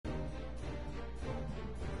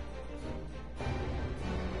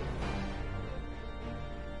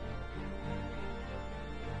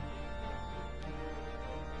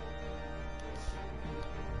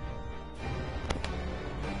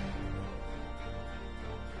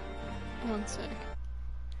One sec.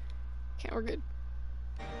 Okay, we're good.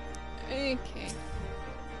 Okay.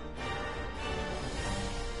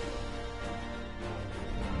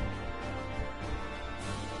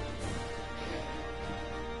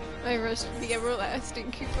 I rushed the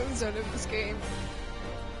everlasting coupons out of this game.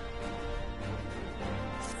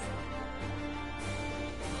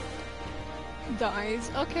 Dies.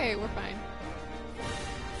 Okay, we're fine.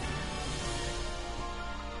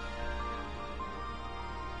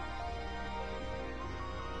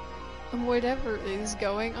 Whatever is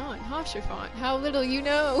going on, Hoshafont, how little you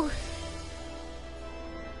know!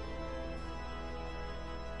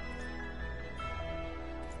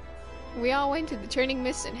 We all went to the Turning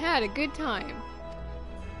Mist and had a good time.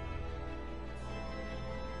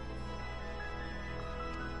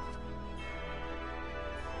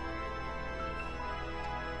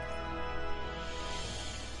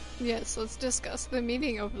 Yes, let's discuss the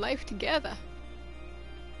meaning of life together.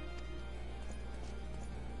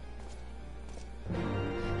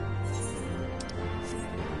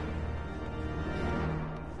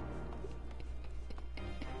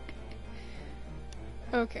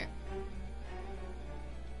 Okay.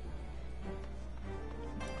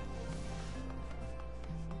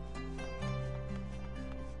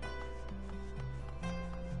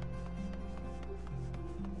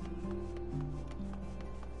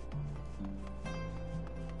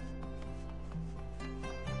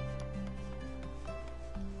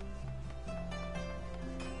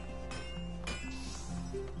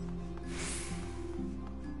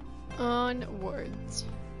 Onwards.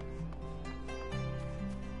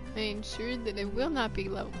 I ensure that it will not be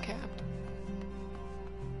level capped.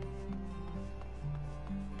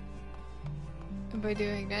 By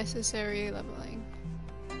doing necessary leveling.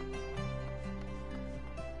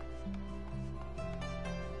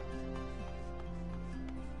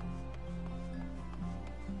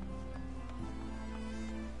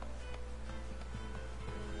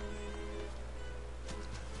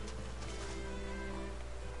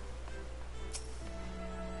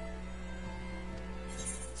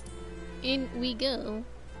 In we go.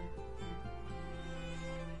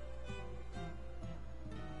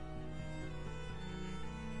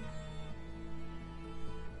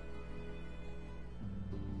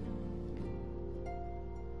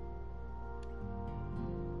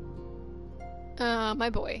 My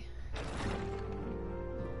boy.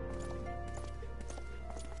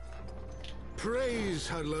 Praise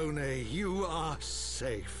Halone, you are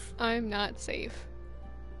safe. I'm not safe.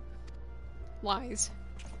 Lies.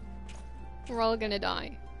 We're all gonna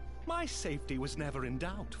die. My safety was never in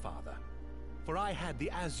doubt, Father. For I had the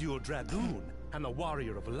Azure Dragoon and the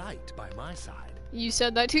Warrior of Light by my side. You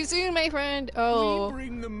said that too soon, my friend! Oh. We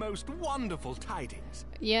bring the most wonderful tidings.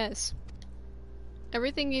 Yes.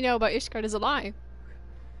 Everything you know about Ishgard is a lie.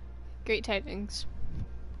 Great tidings.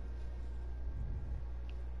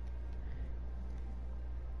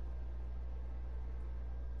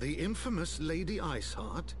 The infamous Lady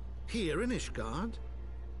Iceheart? Here in Ishgard?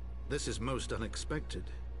 This is most unexpected.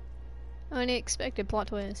 Unexpected plot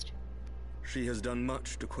twist. She has done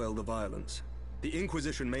much to quell the violence. The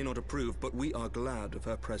Inquisition may not approve, but we are glad of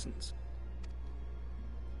her presence.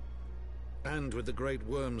 And with the Great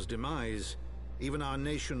Worm's demise, even our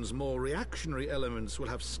nation's more reactionary elements will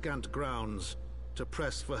have scant grounds to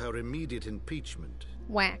press for her immediate impeachment.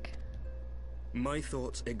 Whack. My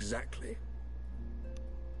thoughts exactly.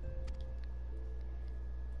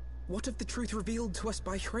 What of the truth revealed to us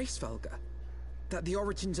by Hraesvelga? That the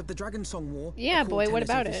origins of the Dragonsong War, Yeah, boy, what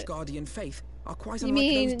about it? Ishgardian faith, are quite You unlike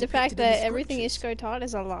mean those the fact depicted in that everything scriptures. Ishgard taught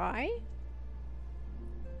is a lie?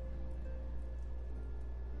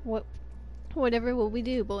 Whatever will we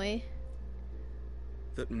do, boy?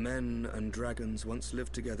 That men and dragons once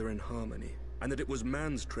lived together in harmony, and that it was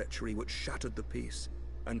man's treachery which shattered the peace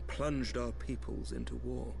and plunged our peoples into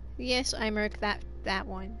war. Yes, Imeric, that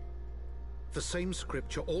one. The same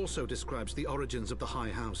scripture also describes the origins of the High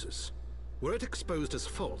Houses. Were it exposed as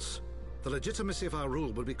false, the legitimacy of our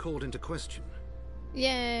rule would be called into question.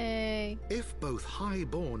 Yay! If both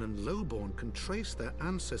Highborn and Lowborn can trace their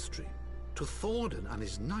ancestry to Thordan and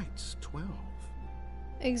his knights, 12.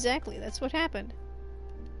 Exactly, that's what happened.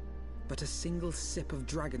 But a single sip of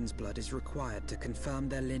dragon's blood is required to confirm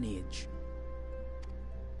their lineage.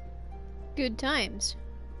 Good times.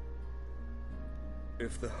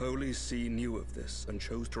 If the Holy See knew of this and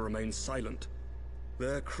chose to remain silent,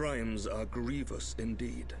 their crimes are grievous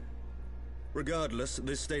indeed. Regardless,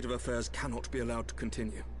 this state of affairs cannot be allowed to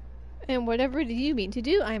continue. And whatever do you mean to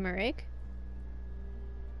do, Imeric?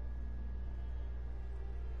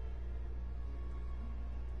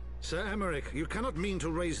 Sir Emmerich, you cannot mean to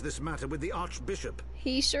raise this matter with the Archbishop.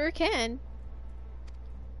 He sure can.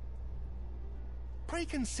 Pray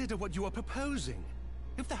consider what you are proposing.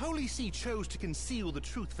 If the Holy See chose to conceal the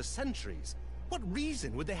truth for centuries, what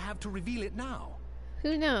reason would they have to reveal it now?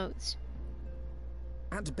 Who knows?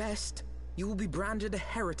 At best, you will be branded a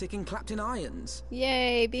heretic and clapped in irons.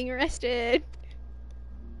 Yay, being arrested.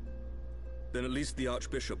 Then at least the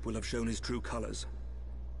Archbishop will have shown his true colors.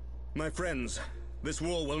 My friends, this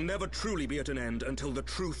war will never truly be at an end until the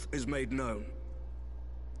truth is made known.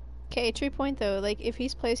 Okay, true point though. Like, if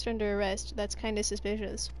he's placed under arrest, that's kind of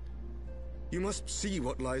suspicious. You must see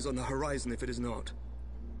what lies on the horizon if it is not.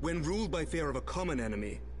 When ruled by fear of a common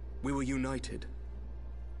enemy, we were united.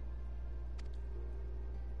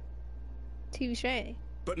 Touché.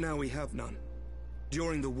 But now we have none.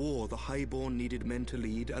 During the war, the highborn needed men to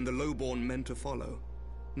lead, and the lowborn men to follow.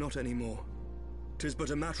 Not anymore. 'Tis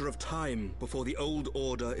but a matter of time before the old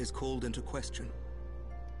order is called into question.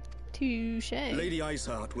 Touché. Lady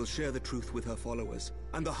Iceheart will share the truth with her followers,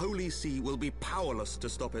 and the Holy See will be powerless to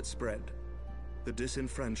stop its spread. The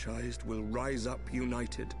disenfranchised will rise up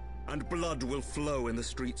united, and blood will flow in the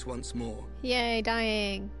streets once more. Yay,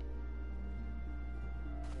 dying.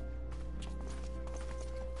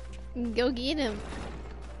 Go get him.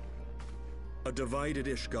 A divided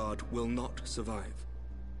Ishgard will not survive.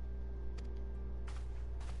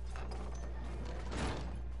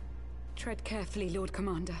 Tread carefully, Lord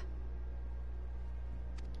Commander.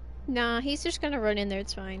 Nah, he's just gonna run in there,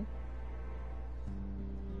 it's fine.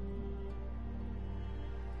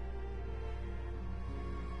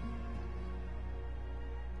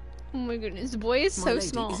 Oh my goodness, the boy is My so lady,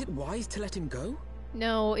 small. is it wise to let him go?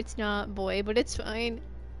 No, it's not, boy, but it's fine.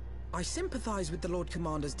 I sympathize with the Lord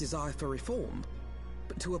Commander's desire for reform,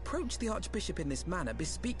 but to approach the Archbishop in this manner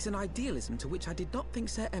bespeaks an idealism to which I did not think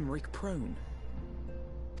Sir Emmerich prone.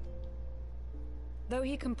 Though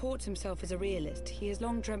he comports himself as a realist, he has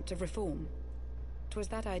long dreamt of reform. 'Twas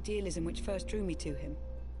that idealism which first drew me to him.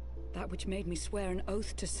 That which made me swear an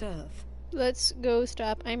oath to serve. Let's go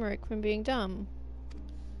stop Imeric from being dumb.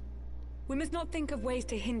 We must not think of ways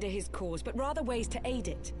to hinder his cause, but rather ways to aid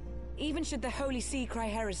it. Even should the Holy See cry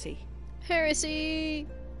heresy. Heresy!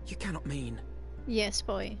 You cannot mean... Yes,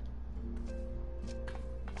 boy.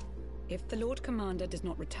 If the Lord Commander does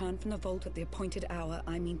not return from the vault at the appointed hour,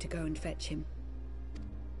 I mean to go and fetch him.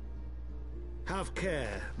 Have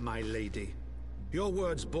care, my lady. Your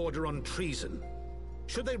words border on treason.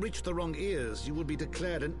 Should they reach the wrong ears, you will be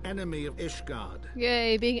declared an enemy of Ishgard.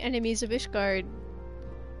 Yay, being enemies of Ishgard.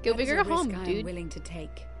 Go That is bigger a at home, risk I am dude. willing to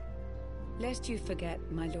take. Lest you forget,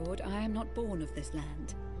 my lord, I am not born of this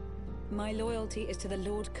land. My loyalty is to the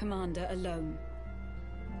Lord Commander alone.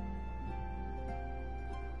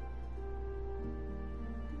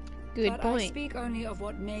 Good But point. I speak only of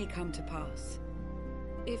what may come to pass.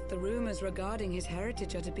 If the rumors regarding his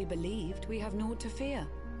heritage are to be believed, we have naught to fear.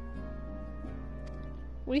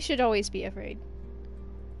 We should always be afraid.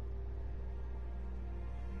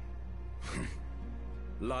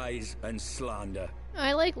 Lies and slander.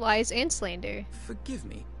 I like lies and slander. Forgive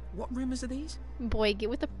me, what rumors are these? Boy, get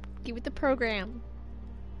with the program.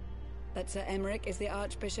 That Sir Emmerich is the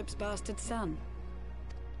Archbishop's bastard son.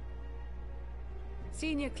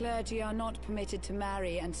 Senior clergy are not permitted to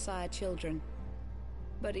marry and sire children.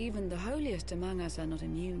 But even the holiest among us are not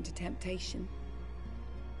immune to temptation.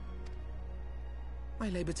 I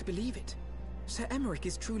labor to believe it. Sir Emmerich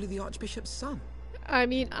is truly the Archbishop's son. I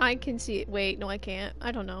mean, I can see it. Wait, no, I can't.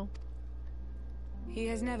 I don't know. He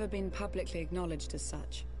has never been publicly acknowledged as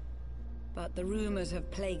such. But the rumors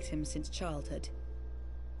have plagued him since childhood.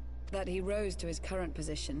 That he rose to his current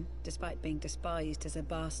position, despite being despised as a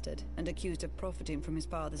bastard and accused of profiting from his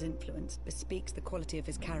father's influence, bespeaks the quality of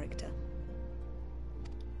his character.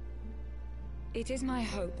 It is my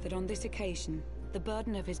hope that on this occasion, the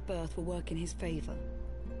burden of his birth will work in his favor.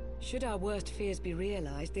 Should our worst fears be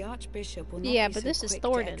realized, the Archbishop will not Yeah, be but so this is quick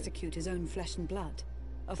Thornton. to execute his own flesh and blood.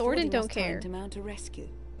 Thornton affording don't us time care. to mount a rescue.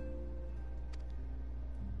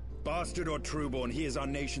 Bastard or trueborn, he is our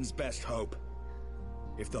nation's best hope.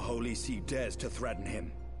 If the Holy See dares to threaten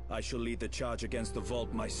him, I shall lead the charge against the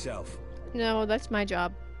vault myself. No, that's my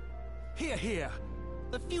job. Hear, hear!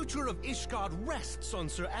 The future of Ishgard rests on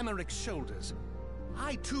Sir Emmerich's shoulders.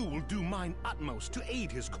 I too will do mine utmost to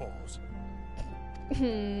aid his cause.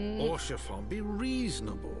 Orshafon, be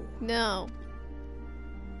reasonable. No.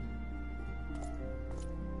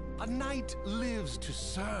 A knight lives to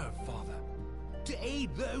serve, Father. To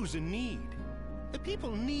aid those in need. The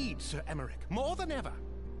people need Sir Emmerich more than ever,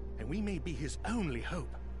 and we may be his only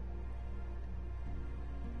hope.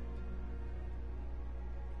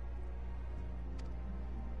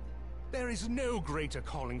 is no greater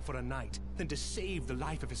calling for a knight than to save the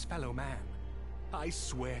life of his fellow man. I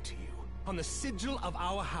swear to you, on the sigil of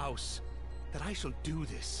our house, that I shall do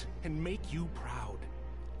this and make you proud.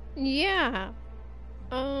 Yeah.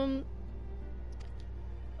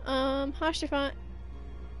 Hashifant,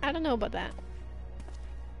 I don't know about that.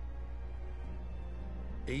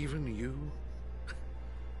 Even you?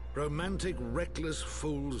 Romantic, reckless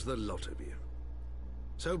fools, the lot of you.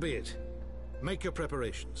 So be it. Make your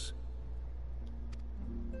preparations.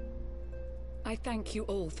 I thank you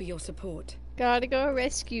all for your support. Gotta go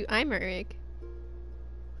rescue Imeric.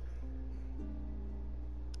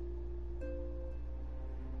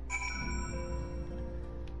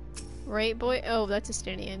 Right, boy? Oh, that's a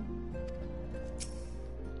Styrian.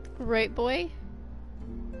 Right, boy?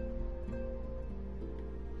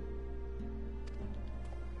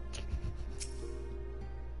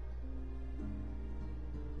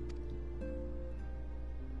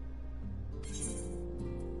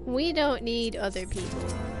 We don't need other people.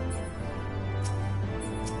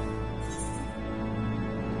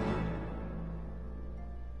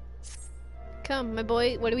 Come, my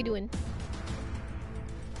boy, what are we doing?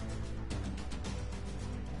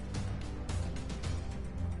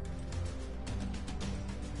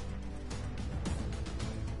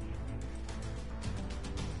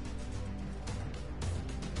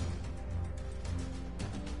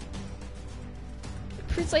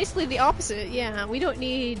 Precisely the opposite, yeah. We don't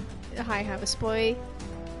need a high harvest boy.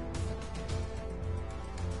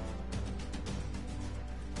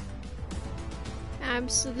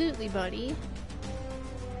 Absolutely, buddy.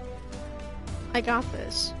 I got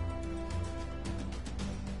this.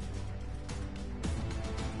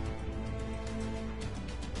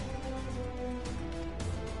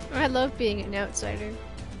 I love being an outsider.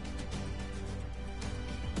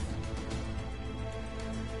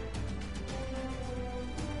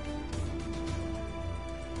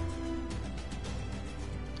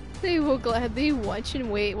 They will gladly watch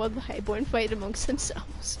and wait while the Highborn fight amongst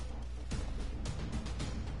themselves.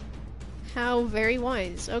 How very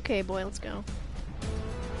wise. Okay, boy, let's go.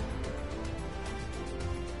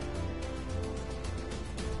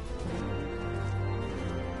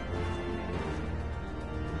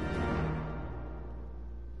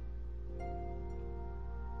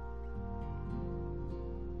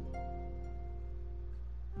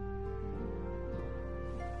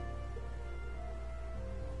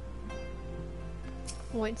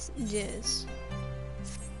 What's this?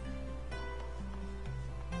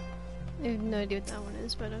 I have no idea what that one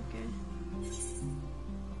is, but okay.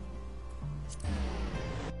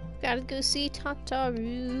 Gotta go see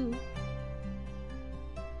Tataru.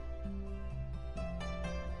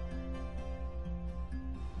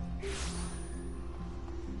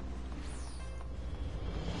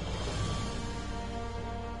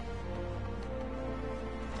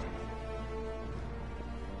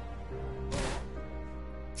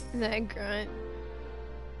 That grunt.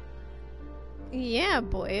 Yeah,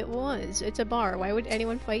 boy, it was. It's a bar. Why would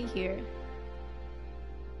anyone fight here?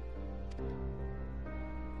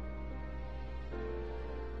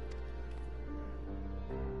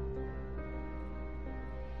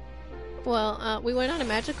 Well, we went on a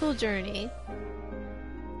magical journey.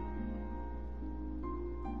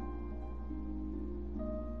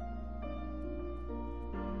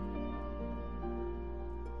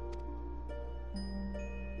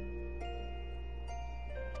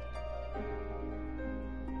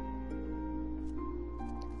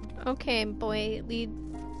 Okay, boy, lead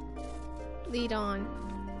on.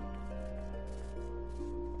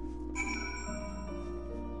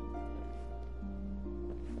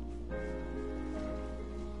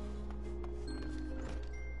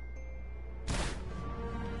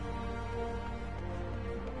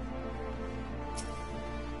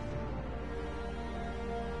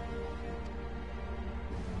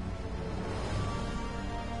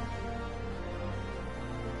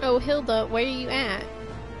 Oh, Hilda, where are you at?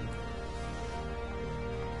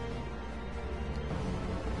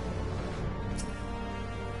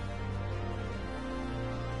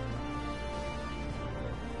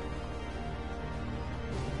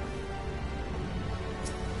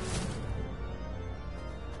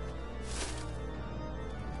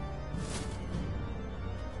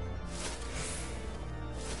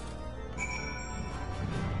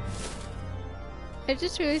 I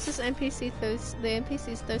just realized this NPC throws the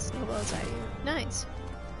NPCs throw snowballs at you. Nice.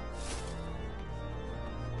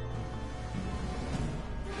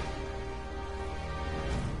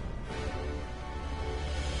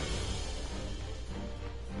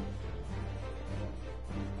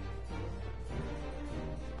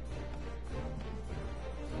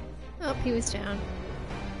 Oh, he was down.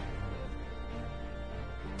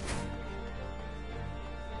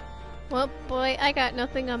 Well, boy, I got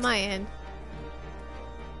nothing on my end.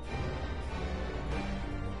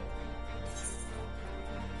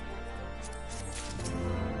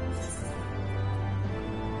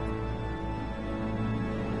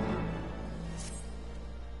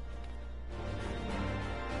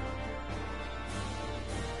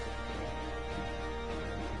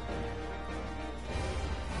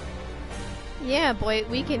 Yeah, boy,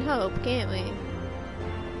 we can hope, can't we?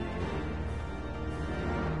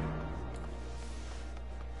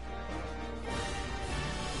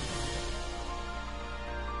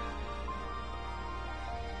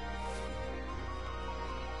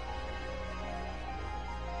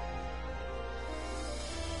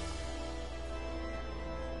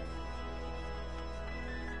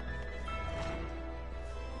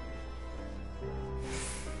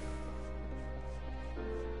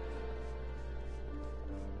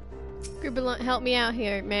 Gribbalon, help me out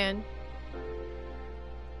here, man.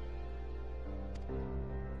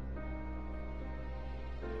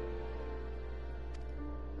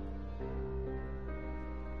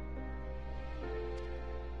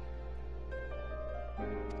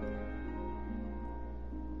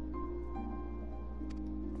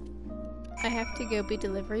 I have to go be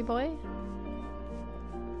delivery boy?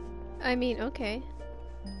 I mean, okay.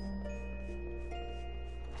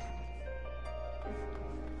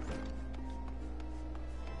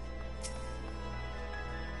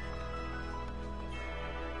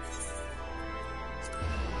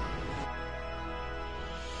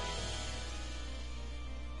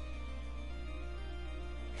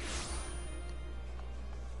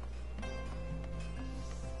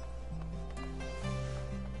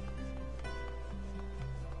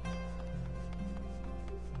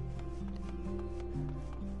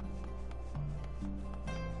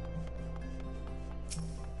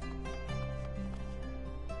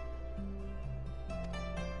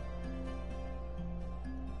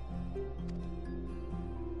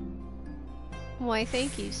 Why,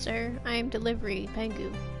 thank you, sir. I am delivery,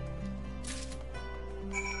 Pengu.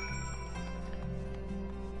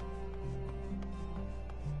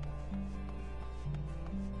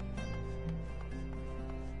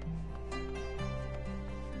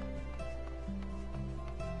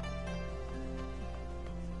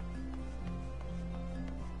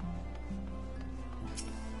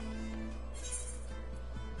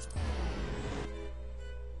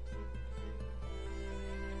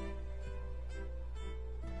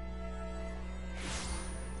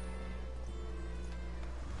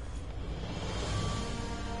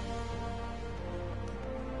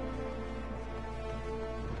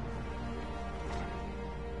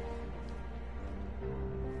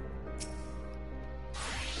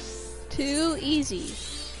 Too easy.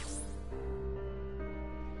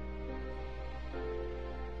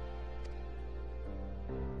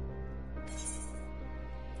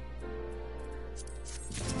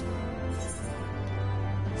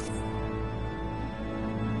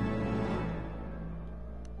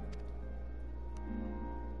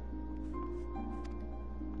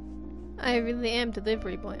 I really am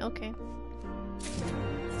delivery boy, okay.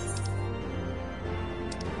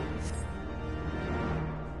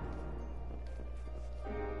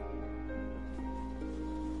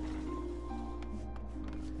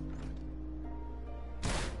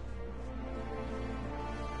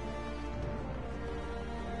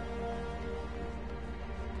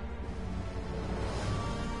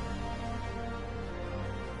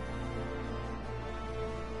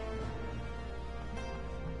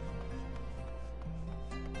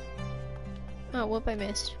 Oh, whoop, I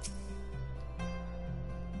missed.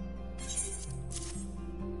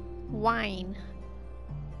 Wine.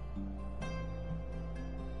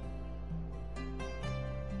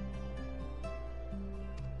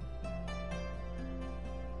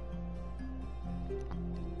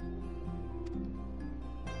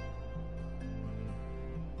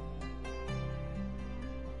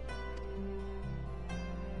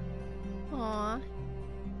 Aww.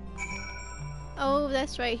 Oh,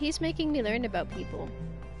 that's right. He's making me learn about people.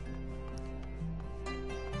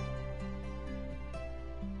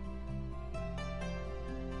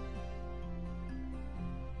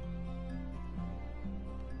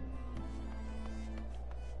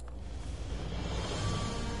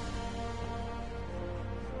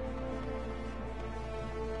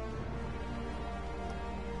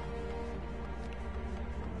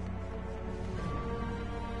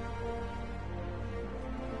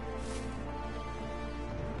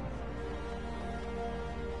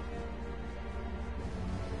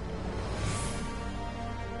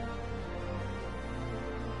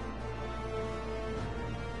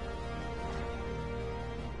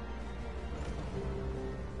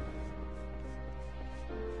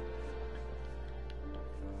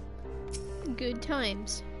 Good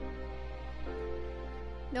times.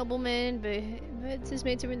 Nobleman, but his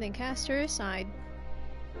mates and then cast her aside.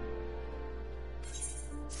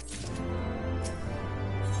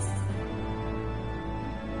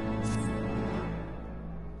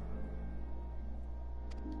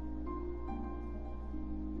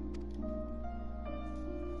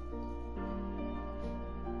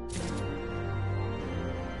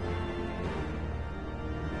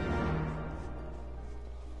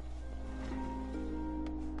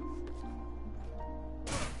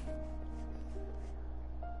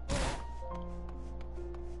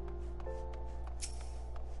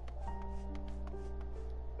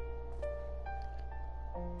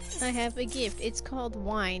 I have a gift. It's called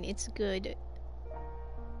wine. It's good.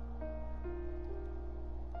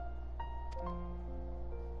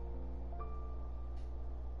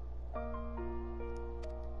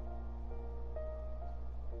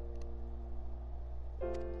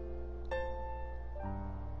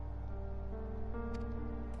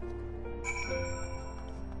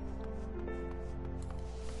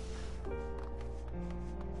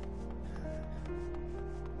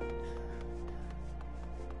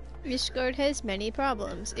 Mishgard has many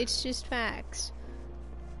problems. It's just facts.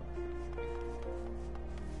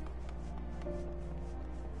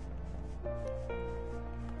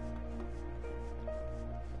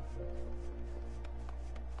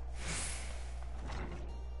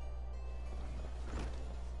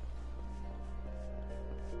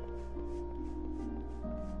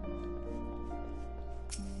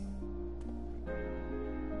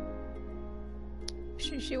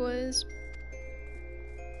 Sure she was.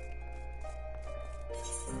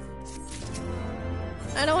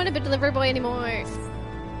 I don't want to be delivery boy anymore.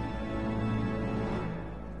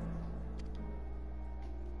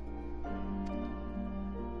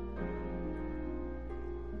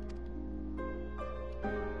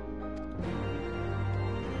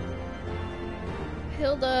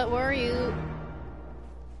 Hilda, where are you?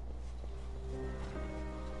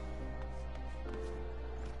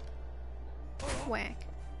 Whack.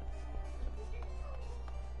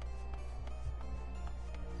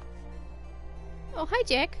 Oh, hi,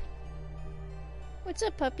 Jack. What's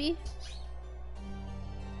up, puppy?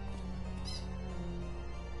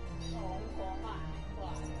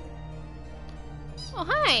 Oh,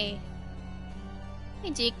 hi.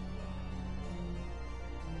 Hey, Jake.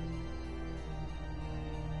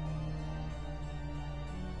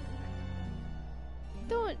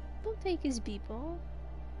 Don't take his beeple.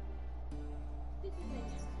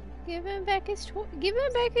 Give him back his toy. Give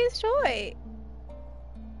him back his toy.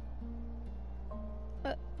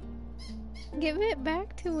 Give it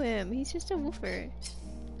back to him. He's just a woofer.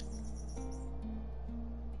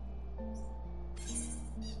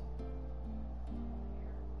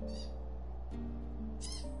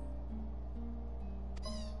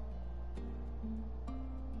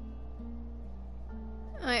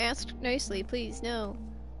 I asked nicely, please, no.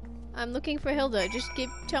 I'm looking for Hilda. Just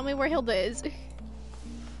tell me where Hilda is.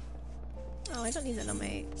 Oh, I don't need that on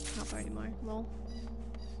my hopper anymore. Well.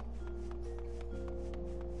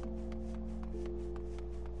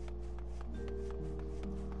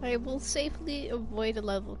 I will safely avoid a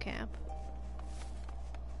level cap.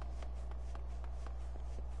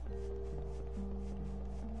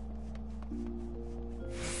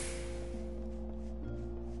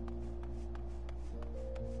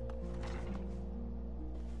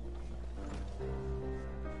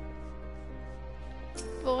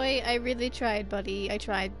 Boy, I really tried, buddy. I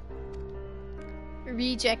tried.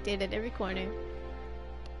 Rejected at every corner.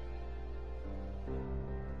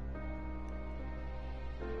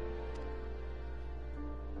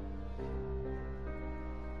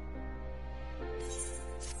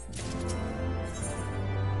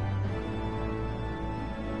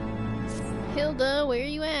 Hilda, where are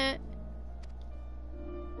you at?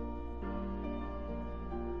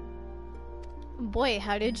 Boy,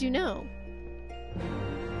 how did you know?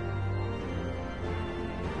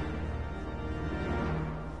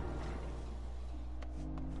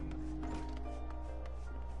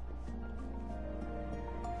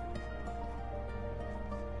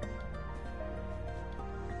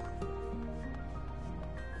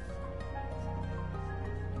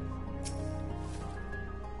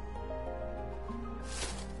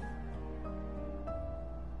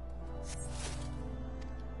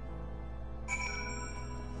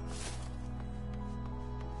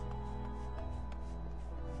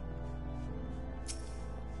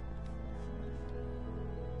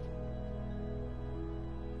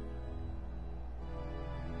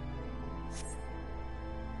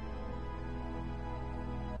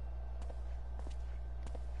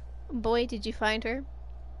 Boy, did you find her?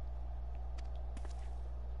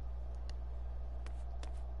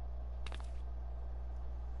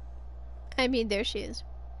 I mean, there she is.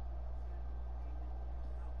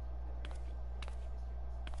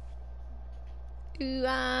 Ooh,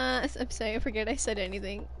 I'm sorry, I forget I said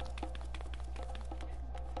anything.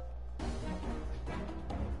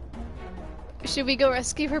 Should we go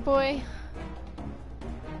rescue her, boy?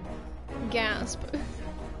 Gasp.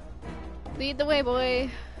 Lead the way, boy.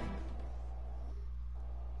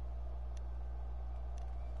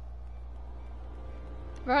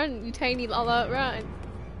 Run, you tiny Lala, run.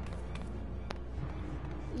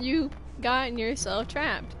 You gotten yourself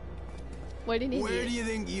trapped. What an idiot. Where do you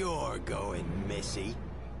think you're going, Missy?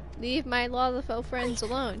 Leave my Lalafell friends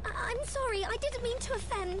alone. I'm sorry, I didn't mean to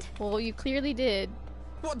offend. Well, you clearly did.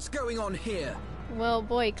 What's going on here? Well,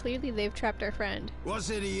 boy, clearly they've trapped our friend. What's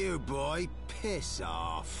it to you, boy? Piss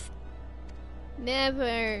off.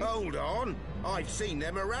 Never. Hold on. I've seen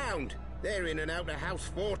them around. They're in and out of House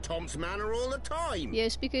 4 Tom's Manor all the time.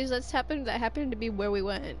 Yes, because that happened to be where we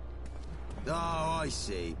went. Oh, I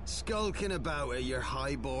see. Skulking about at your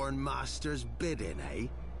highborn master's bidding, eh?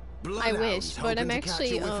 I wish, but I'm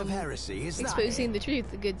actually heresy, is exposing the truth,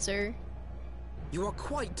 good sir. You are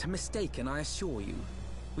quite mistaken, I assure you.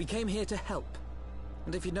 We came here to help.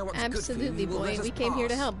 And if you know what's absolutely, good for you, you will boy. let us We came here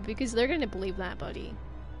to pass. help because they're gonna believe that, buddy.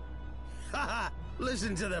 Haha!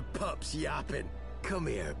 Listen to the pups yapping. Come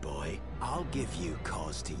here, boy. I'll give you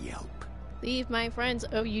cause to yelp. Leave my friends.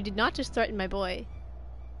 Oh, you did not just threaten my boy.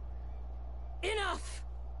 Enough!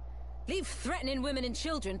 Leave threatening women and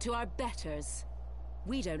children to our betters.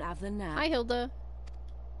 We don't have the knack. Hi, Hilda.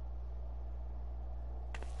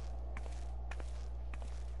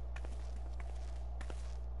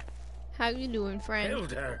 How you doing, friend?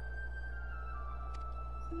 Hilda.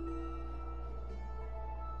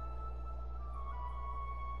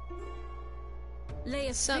 Lay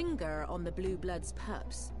a finger on the blue blood's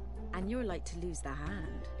pups, and you're like to lose the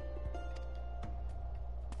hand.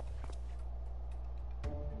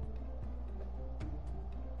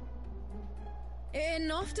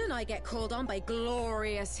 And often I get called on by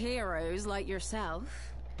glorious heroes like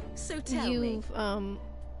yourself. So tell me,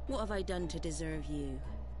 what have I done to deserve you?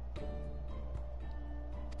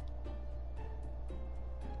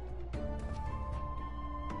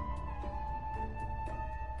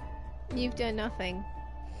 You've done nothing.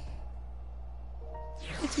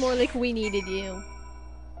 It's more like we needed you.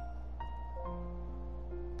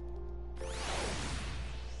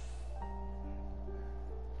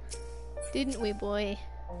 Didn't we, boy?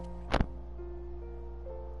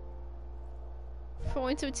 For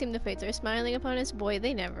once it would seem the fates are smiling upon us. Boy,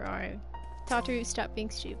 they never are. Tataru, stop being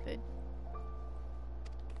stupid.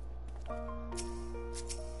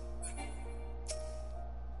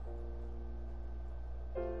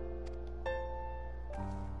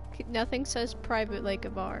 Nothing says private like a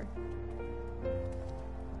bar.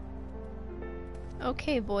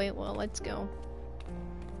 Okay, boy, well, let's go.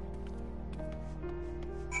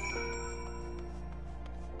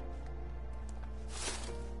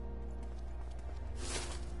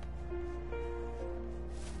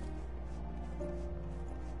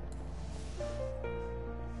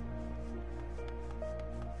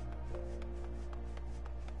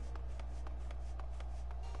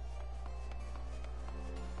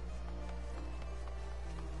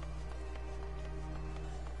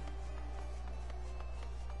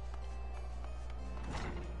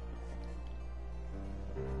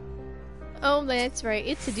 Oh, that's right.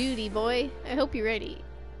 It's a duty, boy. I hope you're ready.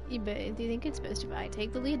 Do you think it's best if I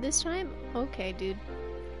take the lead this time? Okay, dude.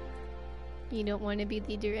 You don't want to be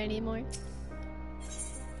leader anymore?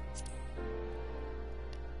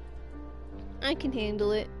 I can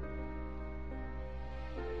handle it.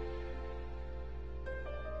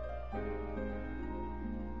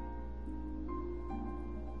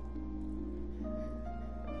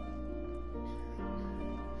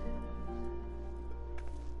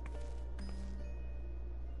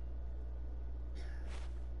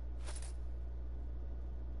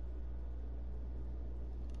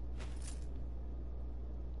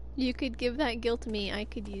 You could give that guilt to me. I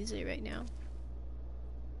could use it right now.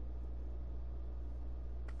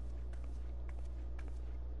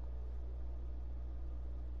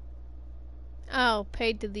 Oh,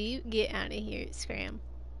 paid to leave? Get out of here, scram.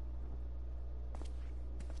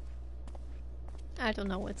 I don't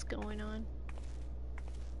know what's going on.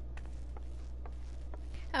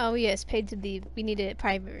 Oh yes, paid to leave. We need a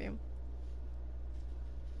private room.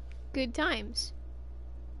 Good times.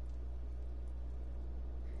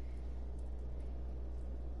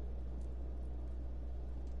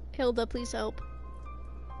 Hilda, please help.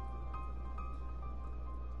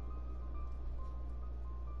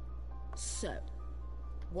 So,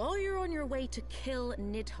 while you're on your way to kill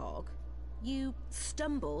Nidhogg, You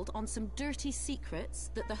stumbled on some dirty secrets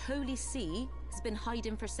that the Holy See has been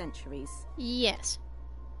hiding for centuries. Yes.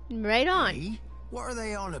 Right on. Hey? What are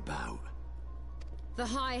they on about? The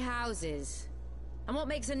high houses. And what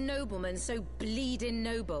makes a nobleman so bleeding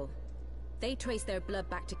noble? They trace their blood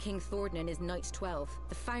back to King Thordan and his Knights 12,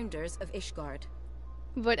 the founders of Ishgard.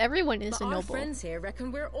 But everyone is but a our noble. friends here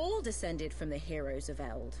reckon we're all descended from the heroes of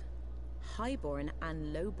Eld. Highborn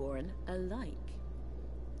and lowborn alike.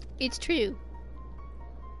 It's true.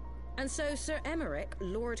 And so Sir Emmerich,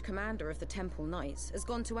 Lord Commander of the Temple Knights, has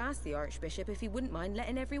gone to ask the Archbishop if he wouldn't mind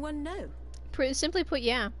letting everyone know. Simply put,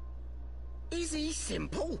 yeah. Is he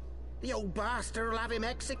simple? The old bastard will have him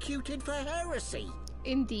executed for heresy.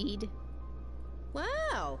 Indeed.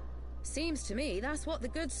 Wow. Seems to me that's what the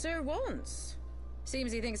good sir wants.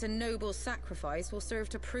 Seems he thinks a noble sacrifice will serve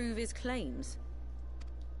to prove his claims.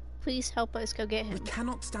 Please help us go get him. We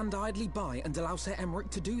cannot stand idly by and allow Sir Emmerich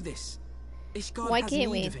to do this. Ishgard Why has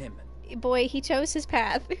can't need we? of him. Boy, he chose his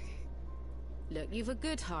path. Look, you've a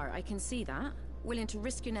good heart, I can see that. Willing to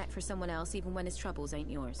risk your neck for someone else even when his troubles ain't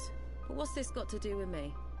yours. But what's this got to do with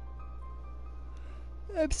me?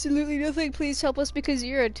 Absolutely nothing. Please help us because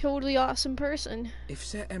you're a totally awesome person. If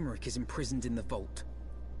Sir Emmerich is imprisoned in the vault,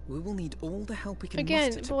 we will need all the help we can Again,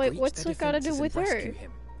 muster to boy, breach what's their it got to do defenses with and her? rescue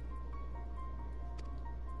him.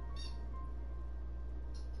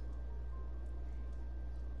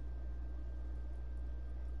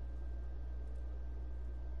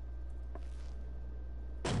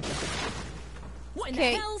 What in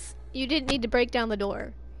Okay, the hell's... you didn't need to break down the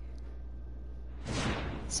door.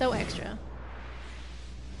 So extra.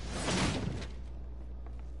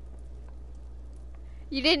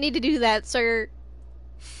 You didn't need to do that, sir.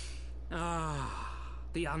 Ah,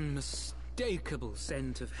 the unmistakable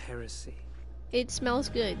scent of heresy. It smells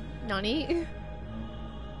good, Nani.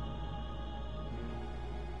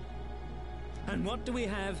 And what do we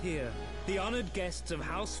have here? The honored guests of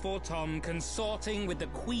House Fortom consorting with the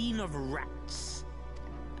Queen of Rats.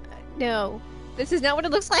 No, this is not what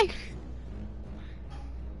it looks like.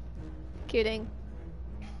 Kidding.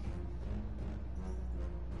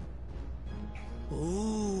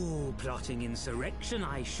 Ooh, plotting insurrection,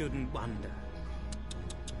 I shouldn't wonder.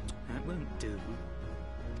 That won't do.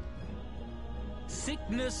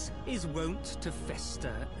 Sickness is wont to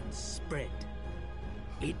fester and spread.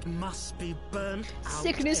 It must be burnt out.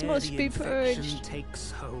 Sickness ere must the be infection purged.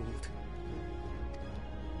 Takes hold.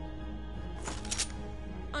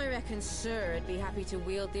 I reckon Sir would be happy to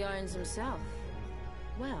wield the irons himself.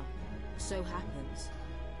 Well, so happens.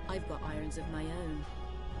 I've got irons of my own.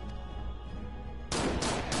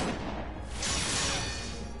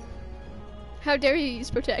 How dare you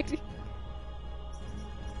use protect?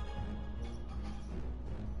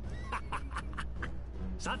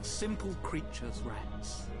 Such simple creatures,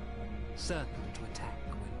 rats. Certain to attack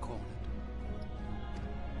when cornered.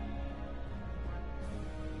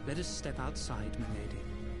 Let us step outside, milady.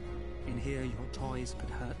 In here your toys could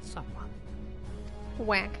hurt someone.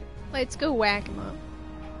 Whack. Let's go whack him up.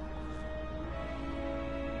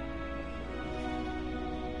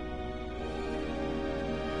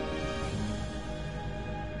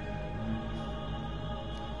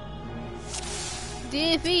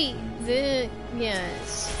 Defeat the...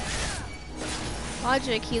 yes.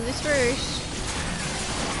 Logic, heal this first.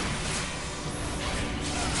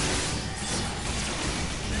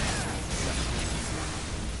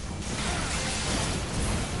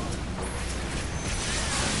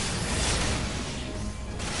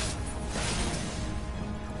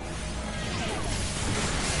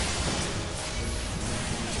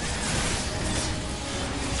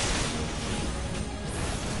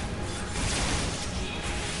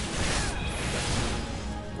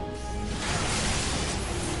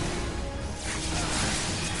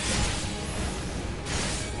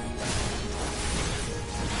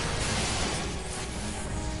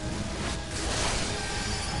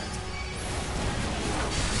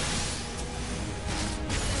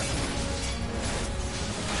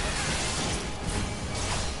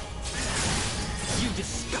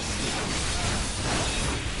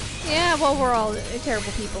 Yeah, well, we're all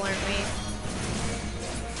terrible people, aren't we?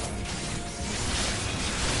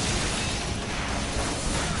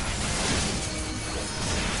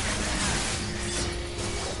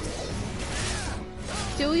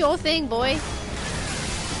 Do your thing, boy.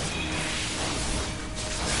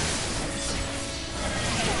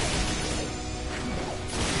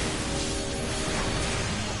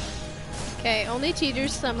 Okay, only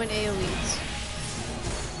cheaters summon AoEs.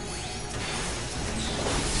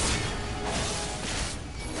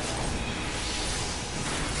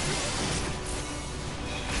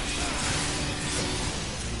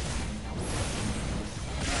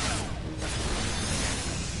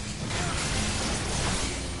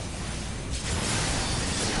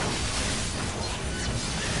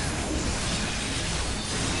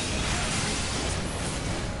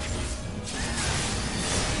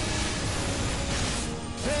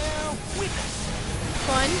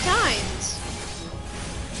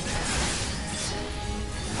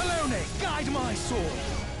 Guide my sword.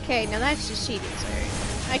 Okay, now that's just cheating, sir.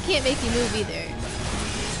 I can't make you move either.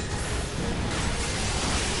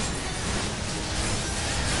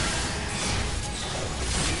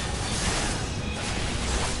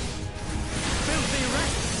 Filthy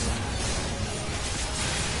wretch.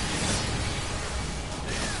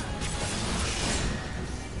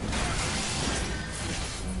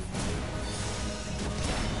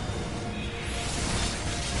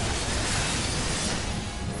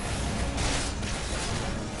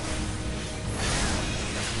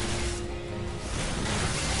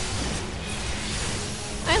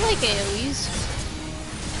 I like AoEs.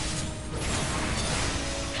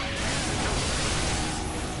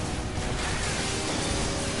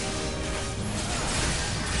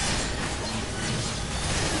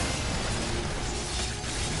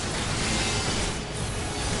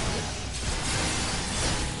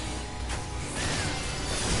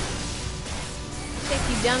 Jack,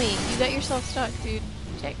 you dummy. You got yourself stuck, dude.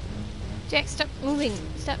 Jack. Jack, stop moving.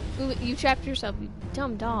 Stop moving. You trapped yourself, you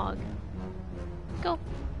dumb dog. Go.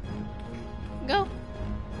 Go.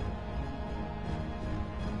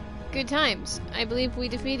 Good times. I believe we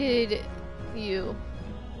defeated you.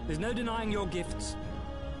 There's no denying your gifts.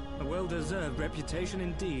 A well-deserved reputation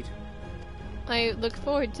indeed. I look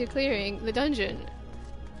forward to clearing the dungeon.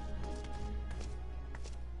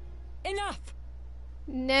 Enough!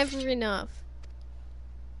 Never enough.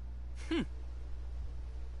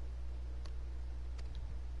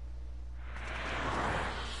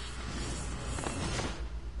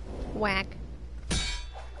 Whack.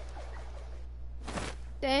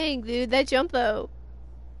 Dang, dude, that jump though.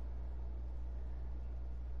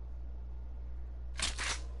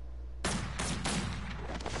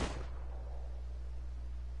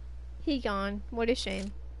 He gone. What a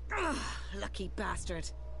shame. Lucky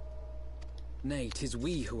bastard. Nay, 'tis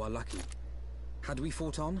we who are lucky. Had we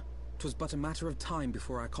fought on, 'twas but a matter of time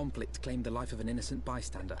before our conflict claimed the life of an innocent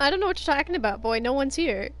bystander. I don't know what you're talking about, boy. No one's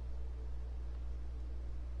here.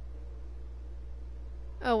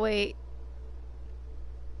 Oh, wait.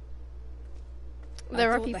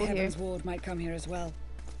 There are people the here. Heaven's Ward might come here as well.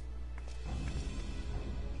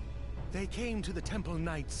 They came to the Temple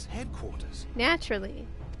Knights' headquarters. Naturally.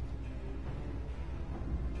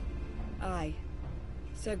 Aye.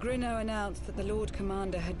 Sir Grinno announced that the Lord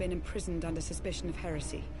Commander had been imprisoned under suspicion of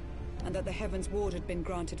heresy, and that the Heaven's Ward had been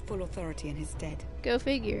granted full authority in his stead. Go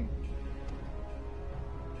figure.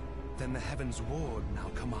 Then the Heaven's Ward now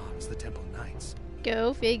commands the Temple Knights.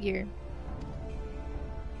 Go figure.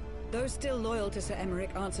 Those still loyal to Sir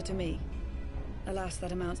Emmerich answer to me. Alas,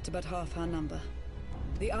 that amounts to but half our number.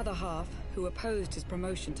 The other half, who opposed his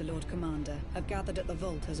promotion to Lord Commander, have gathered at the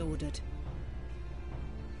vault as ordered.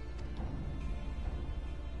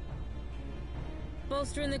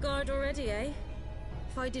 Bolstering the guard already, eh?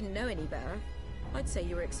 If I didn't know any better, I'd say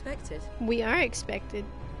you were expected. We are expected.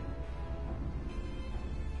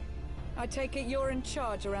 I take it you're in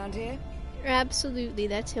charge around here? Absolutely,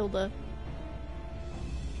 that's Hilda.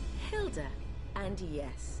 Hilda? And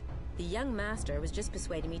yes, the young master was just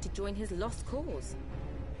persuading me to join his lost cause.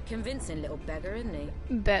 Convincing little beggar, isn't he?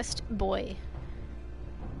 Best boy.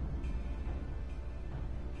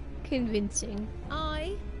 Convincing.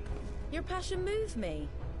 Aye. Your passion moved me.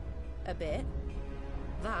 A bit.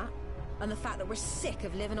 That, and the fact that we're sick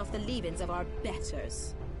of living off the leavings of our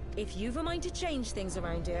betters. If you've a mind to change things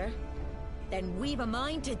around here, then we've a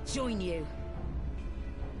mind to join you.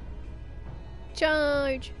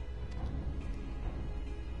 Charge!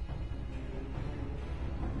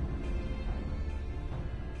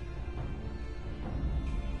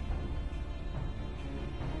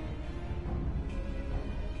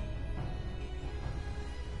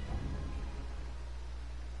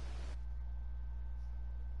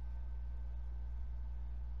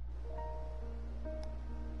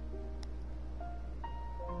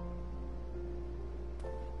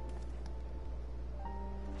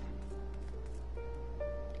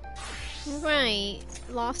 Right,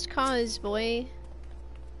 lost cause, boy.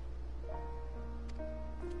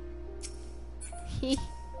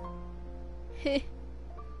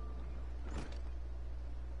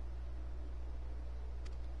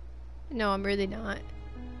 No, I'm really not.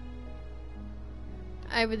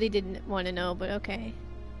 I really didn't want to know, but okay.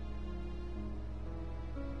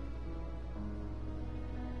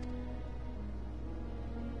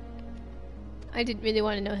 I didn't really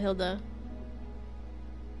want to know Hilda.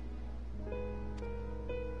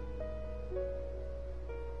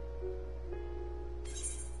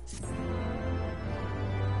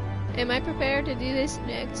 Am I prepared to do this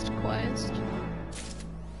next quest?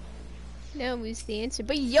 No is the answer,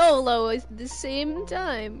 but YOLO at the same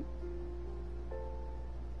time.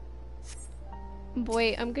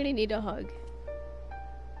 Boy, I'm gonna need a hug.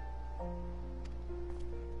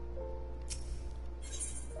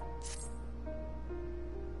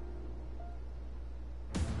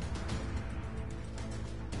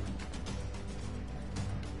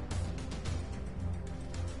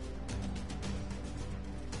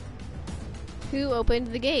 Who opened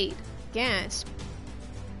the gate? Gasp.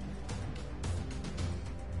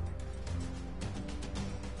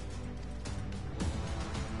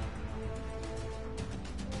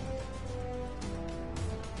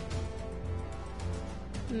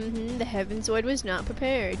 The Heavensward was not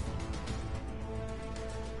prepared.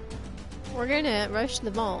 We're gonna rush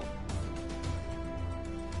the vault.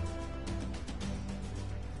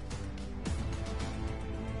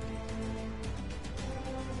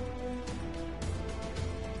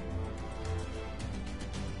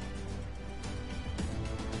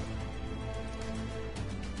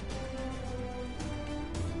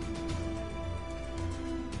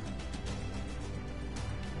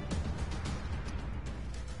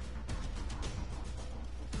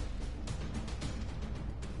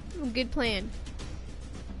 Good plan.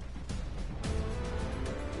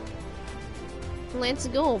 Let's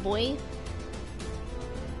go, boy.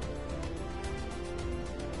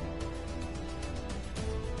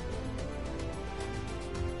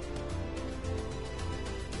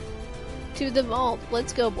 To the vault.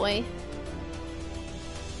 Let's go, boy.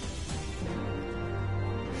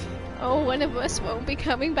 Oh, one of us won't be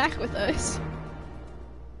coming back with us.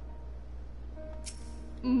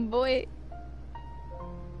 Boy.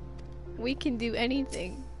 We can do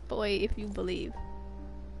anything, boy, if you believe.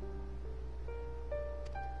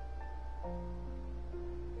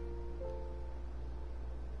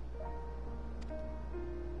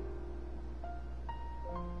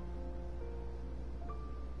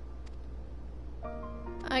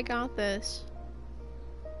 I got this.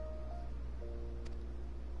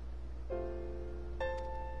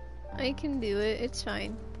 I can do it, it's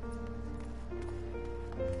fine.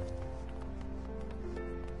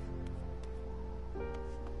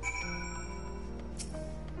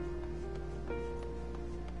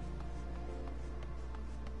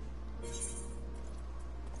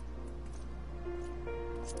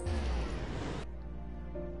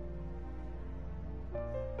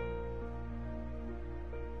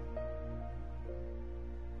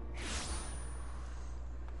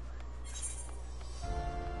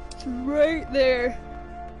 Right there.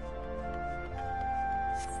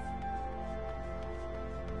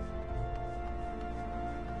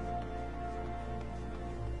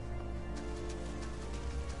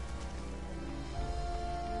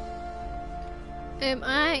 Am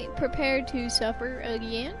I prepared to suffer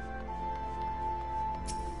again?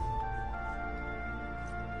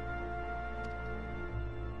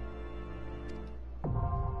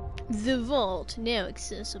 The vault now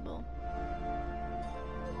accessible.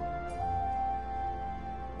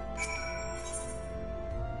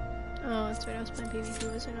 Oh, that's right, I was playing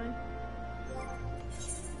PvP, wasn't I?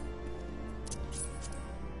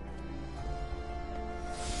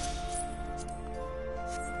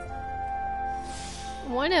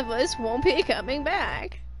 One of us won't be coming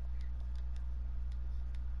back.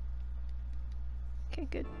 Okay,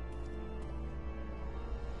 good.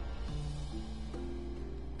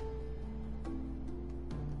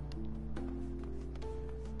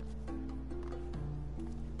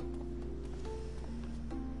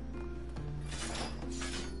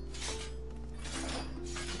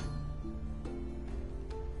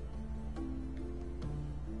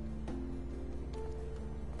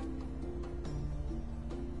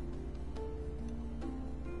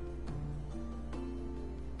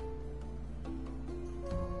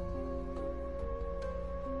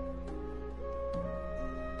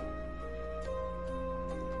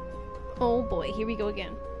 Oh boy, here we go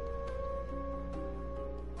again.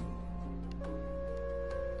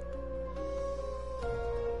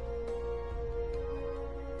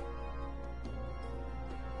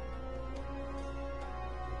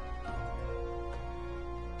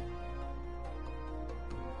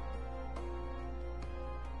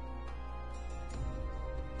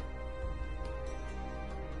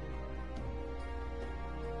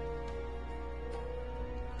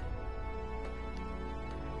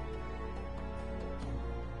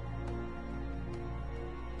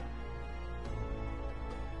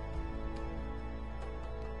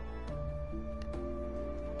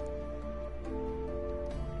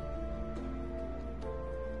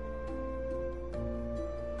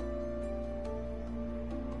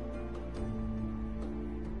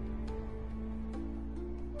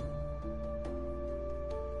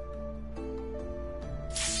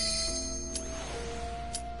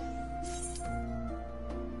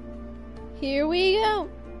 Here we go.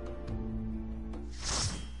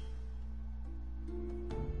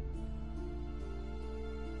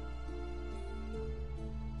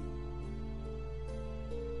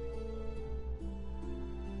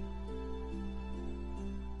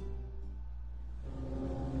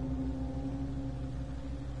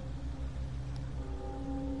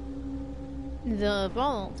 The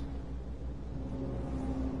vault.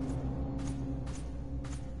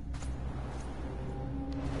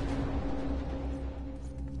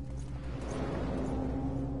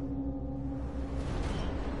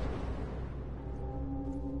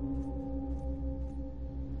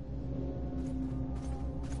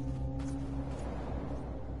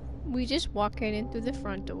 We just walk right in through the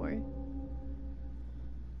front door.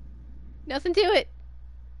 Nothing to it.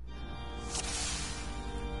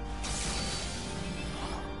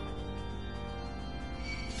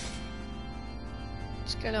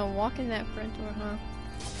 Just gonna walk in that front door, huh?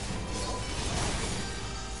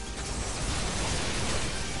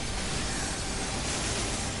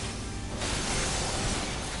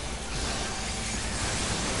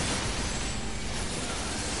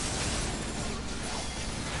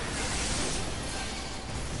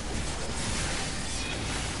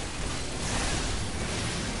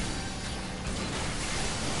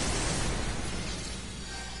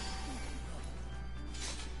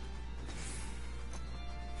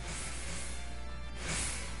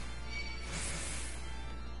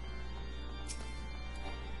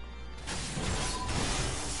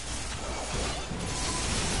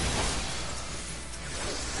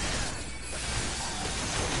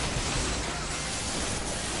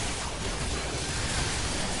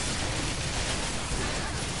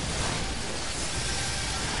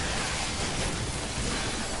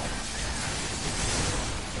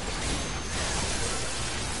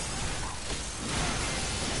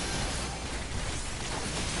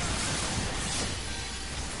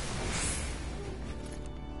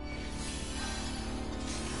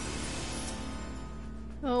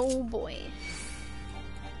 Oh boy.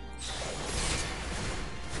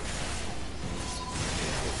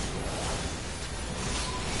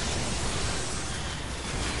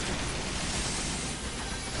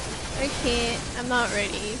 I can't. I'm not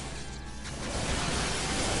ready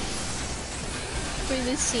for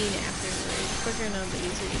this scene afterwards. We're gonna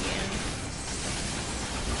lose it again.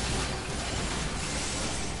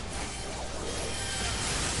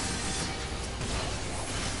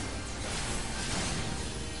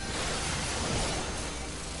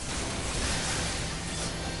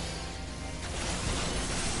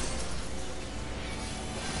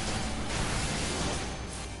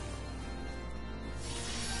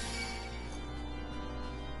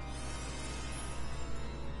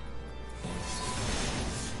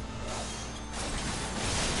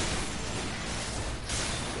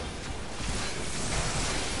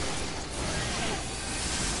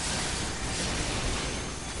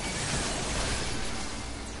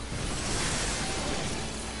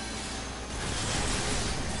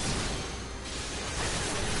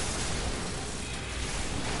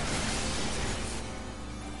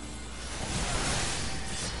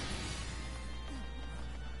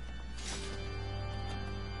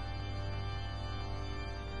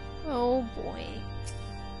 Oh boy.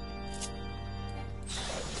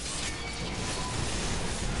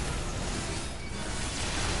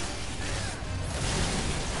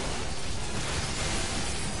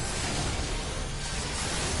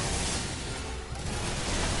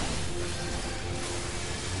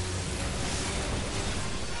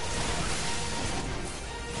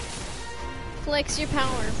 Flex your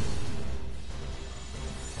power.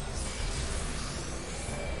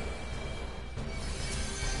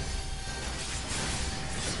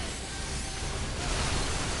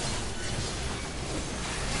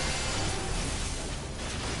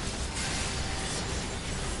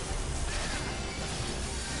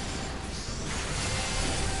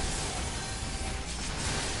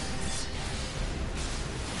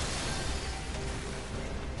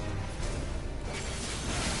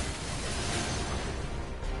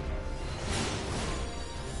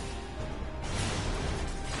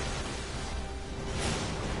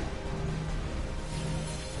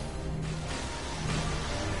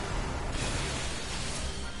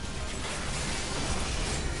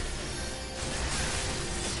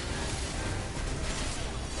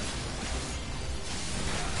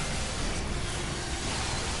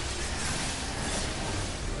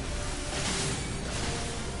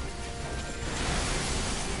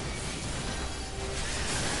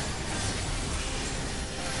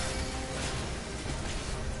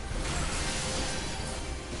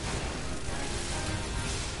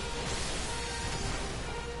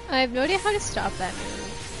 I have no idea how to stop that move.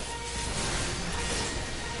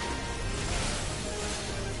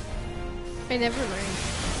 I never learned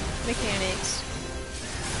mechanics.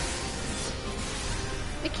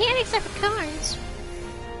 Mechanics are for cars.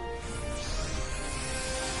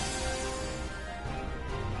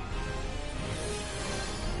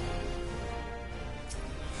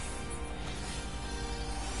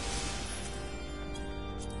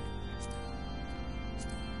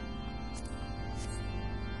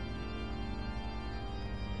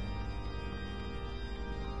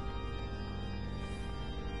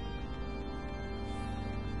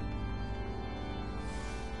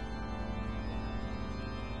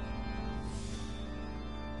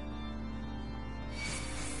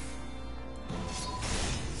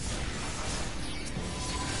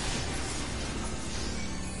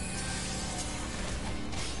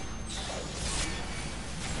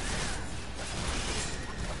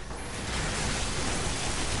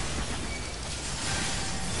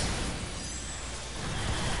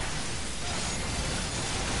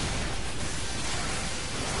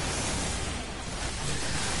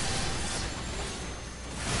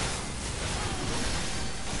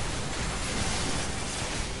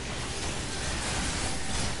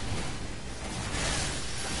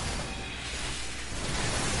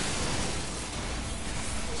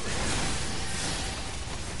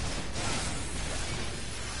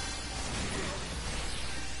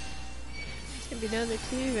 Another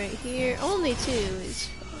 2 right here. Only 2 is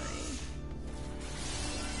fine.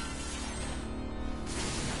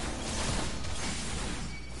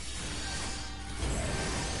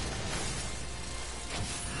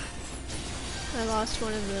 I lost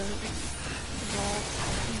one of the vault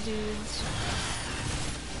dudes.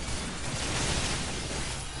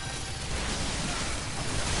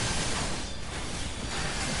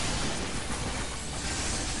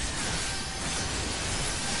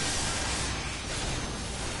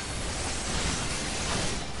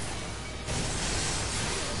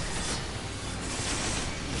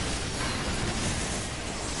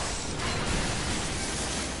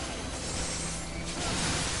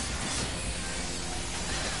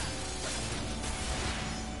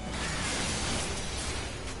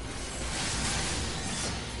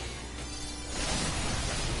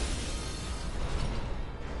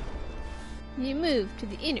 You move to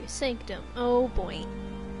the inner sanctum. Oh boy.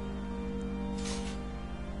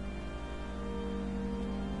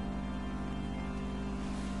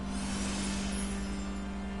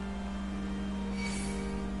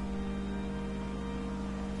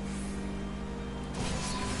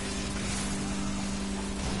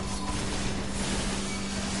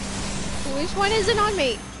 Which one isn't on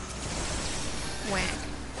me? Whack.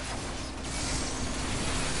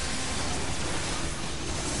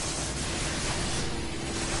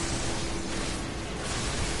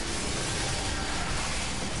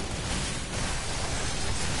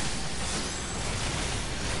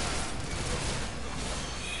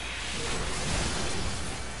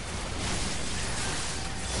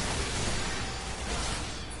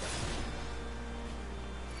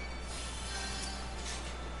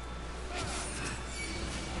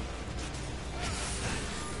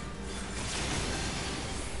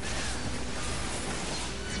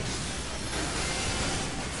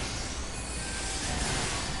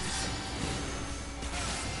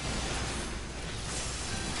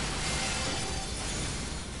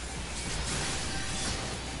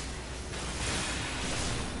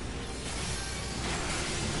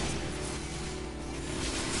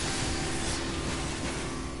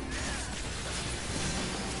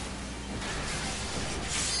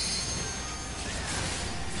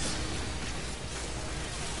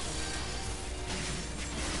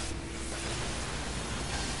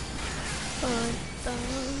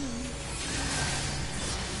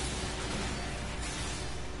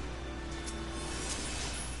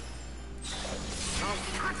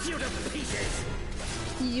 You to pieces!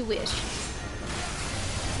 You wish.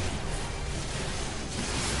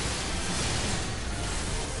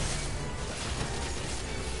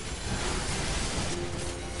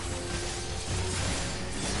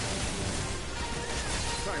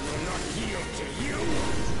 I will not yield to you!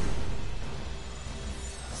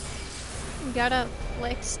 You gotta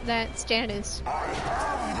flex that status.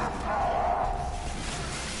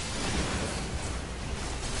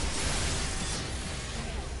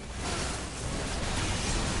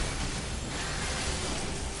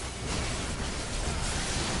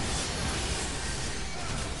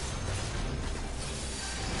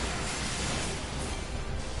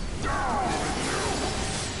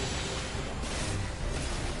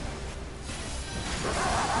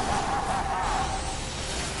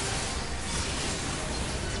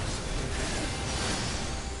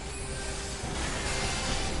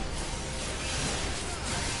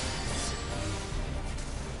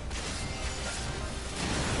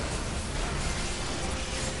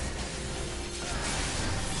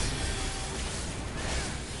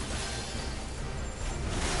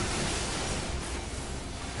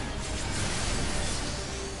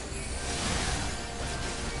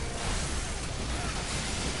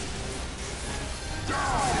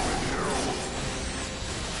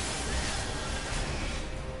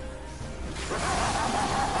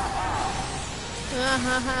 Ha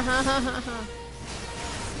ha ha ha ha ha ha.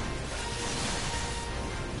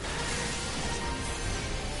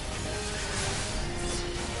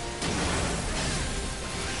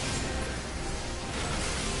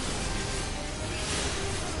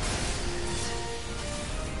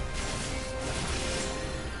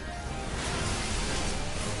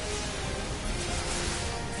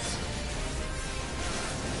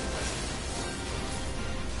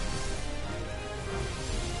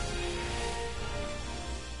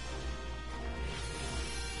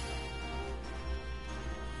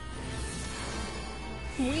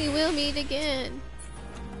 We will meet again.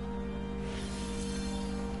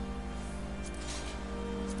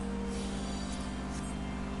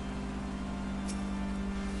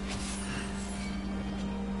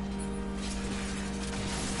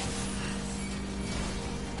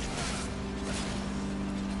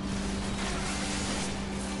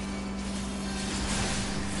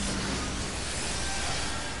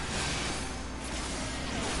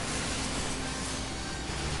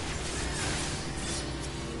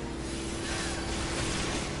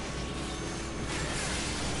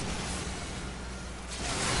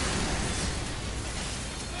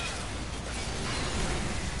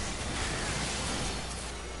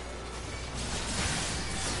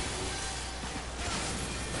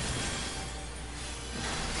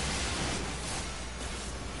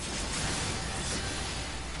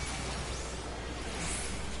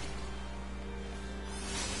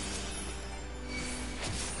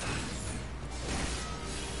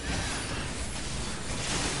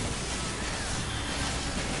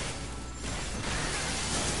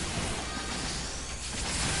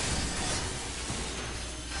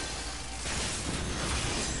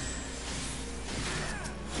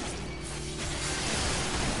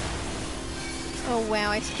 Oh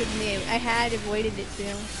wow, I skipped me. I had avoided it too.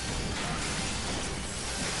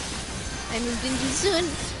 I moved in too soon.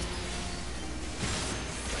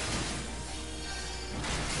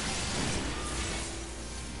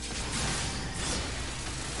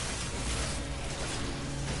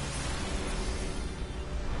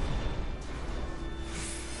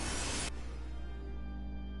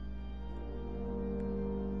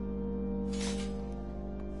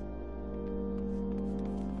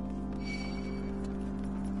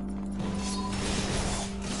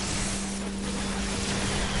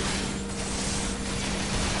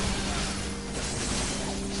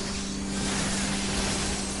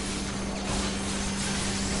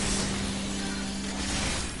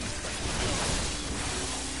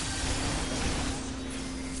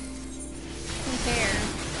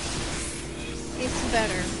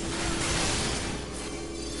 Better.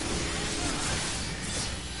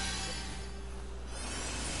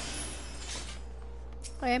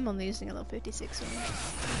 I am only using a level 56 one.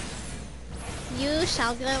 You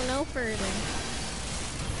shall go no further.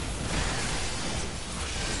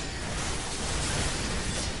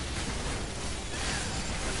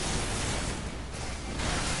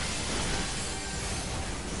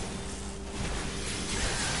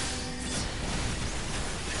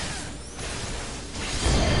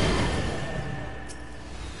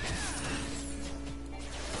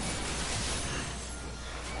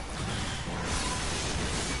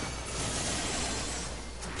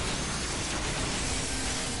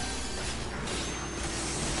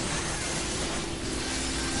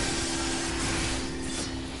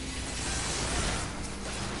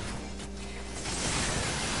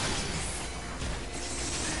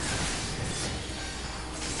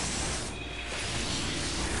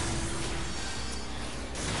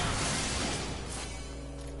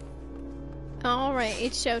 Alright,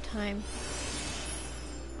 it's showtime.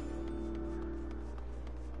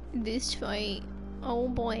 This fight. Oh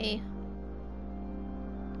boy.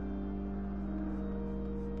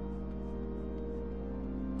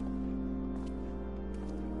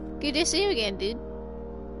 Good to see you again, dude.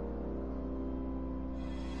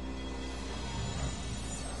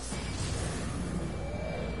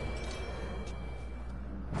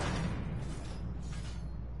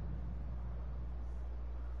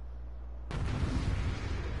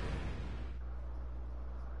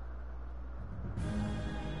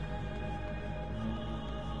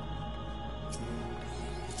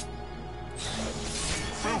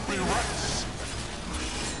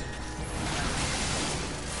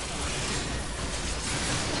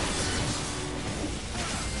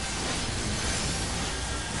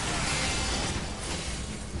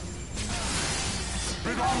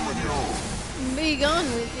 Be gone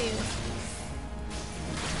with you.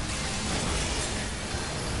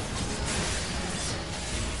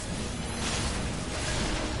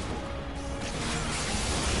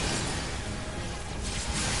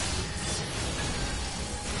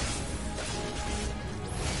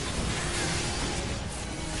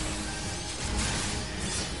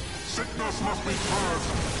 Sickness must be purged.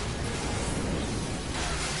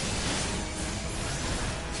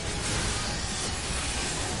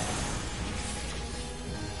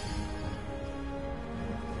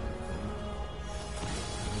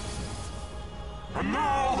 And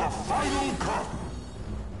now the final cut!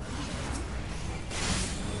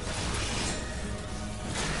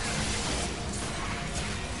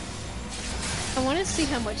 I want to see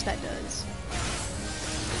how much that does.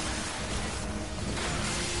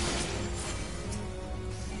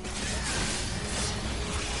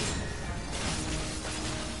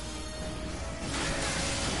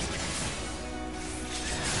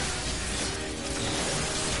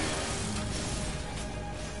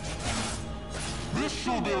 This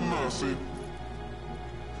shall be a mercy.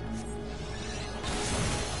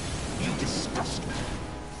 You disgust me.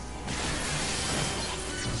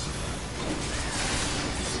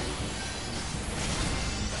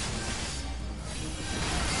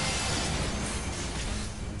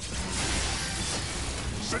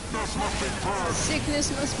 Sickness must be purged.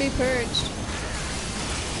 Sickness must be purged.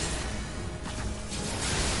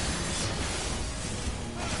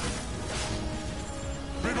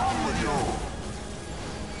 Be done with you.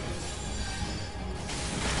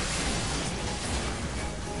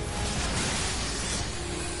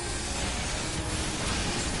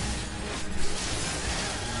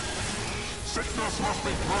 Sickness must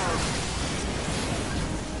be purged.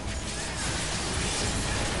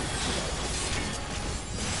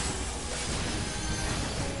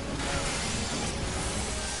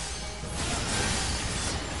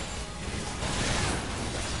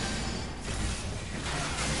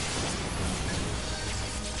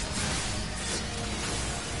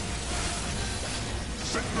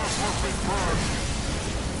 Sickness must be purged.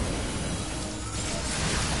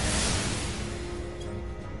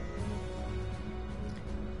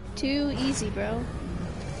 Too easy, bro.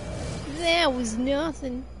 That was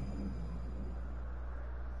nothing.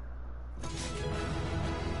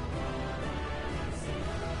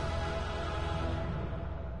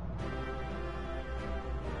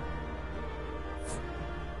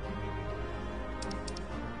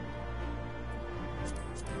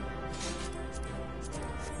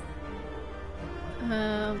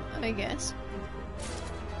 I guess.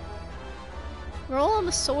 Roll on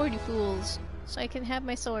the sword, you fools, so I can have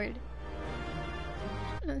my sword.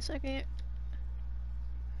 In a second.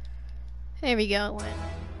 There we go, it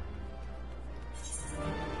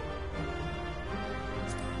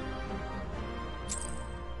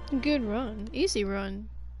went. Good run. Easy run.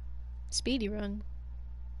 Speedy run.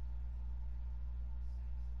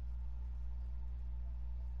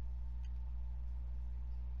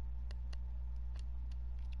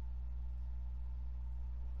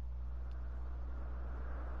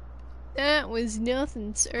 That was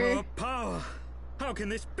nothing, sir. Oh, power! How can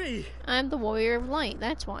this be? I'm the warrior of light,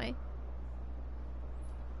 that's why.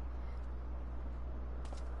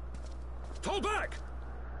 Fall back!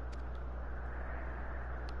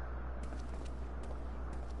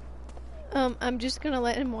 I'm just gonna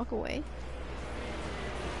let him walk away.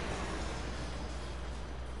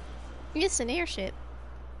 It's an airship.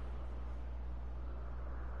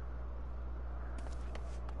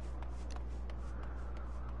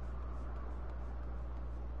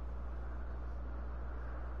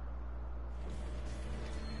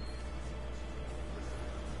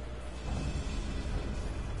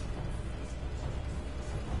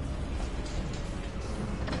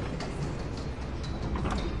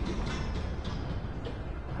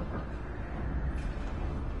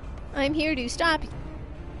 I'm here to stop you.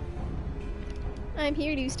 I'm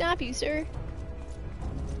here to stop you, sir.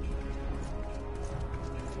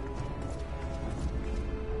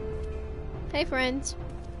 Hey, friends.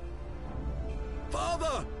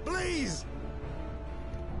 Father, please!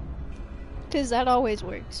 'Cause that always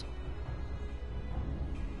works.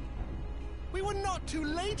 We were not too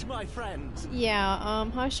late, my friend. Yeah,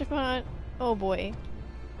 Hashafat. Oh boy.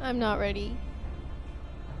 I'm not ready.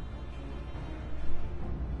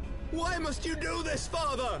 Why must you do this,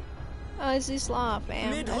 Father? It's this law,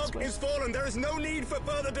 fam. That's Nidhogg what... is fallen. There is no need for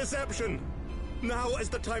further deception. Now is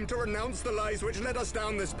the time to renounce the lies which led us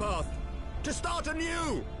down this path. To start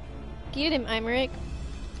anew! Get him, Imeric.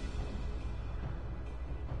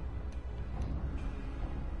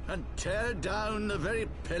 And tear down the very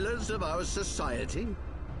pillars of our society?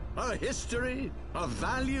 Our history? Our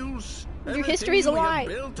values? Your history's a lie.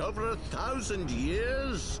 We have built over 1,000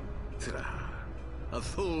 years? A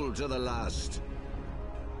fool to the last.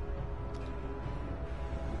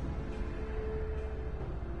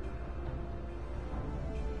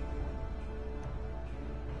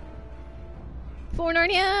 For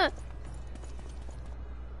Narnia!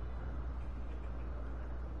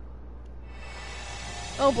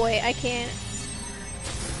 Oh boy, I can't.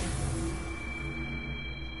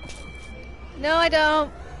 No, I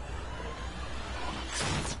don't.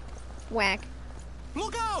 Whack.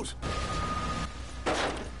 Look out!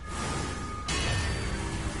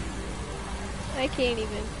 I can't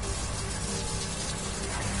even.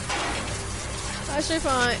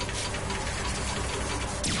 Hashirfont.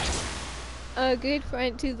 A good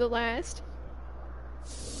friend to the last.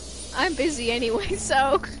 I'm busy anyway,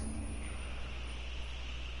 so.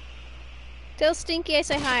 Tell Stinky I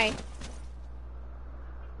say hi.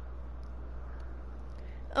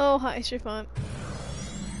 Oh, hi, Hashirfont.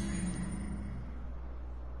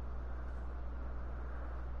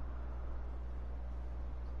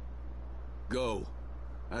 Go.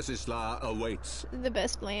 Asisla awaits. The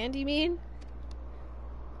best land, you mean?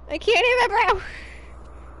 I can't even, bro!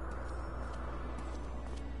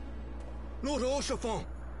 Lord Orchafon!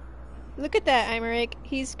 Look at that, Imeric.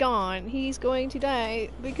 He's gone. He's going to die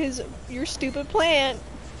because of your stupid plan.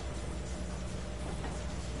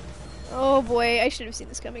 Oh boy, I should have seen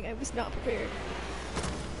this coming. I was not prepared.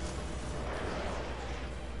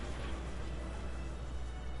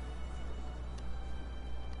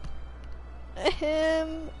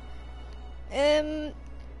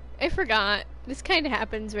 I forgot. This kind of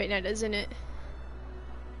happens right now, doesn't it?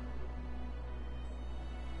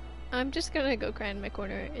 I'm just gonna go cry in my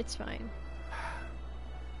corner. It's fine.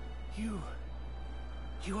 You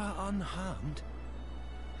are unharmed.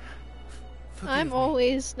 I'm me.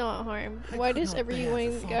 always not harmed. I Why could does not bear the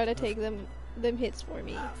everyone thought gotta of take them hits for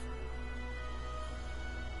me? love.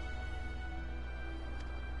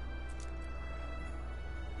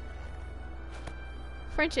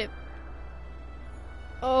 Friendship.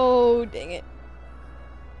 Oh, dang it.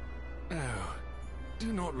 Oh,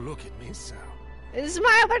 do not look at me so.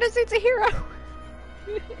 Smile better suits a hero!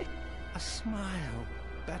 A smile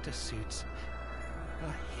better suits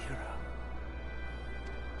a hero.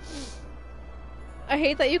 I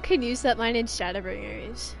hate that you can use that line in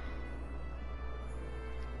Shadowbringers.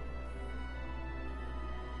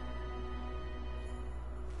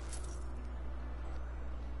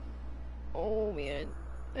 Oh man,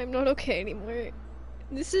 I'm not okay anymore.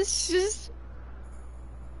 This is just...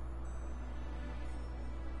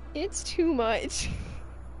 It's too much.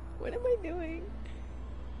 What am I doing?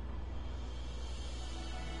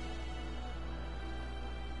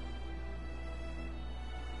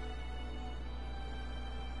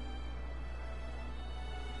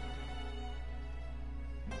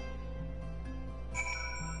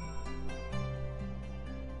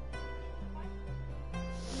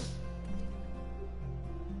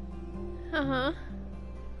 Uh-huh.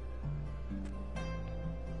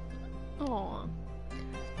 Aw.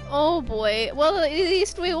 Oh boy. Well, at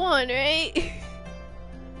least we won, right?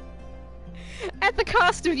 At the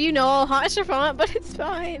cost of, you know, Hashirfont, but it's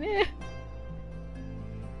fine.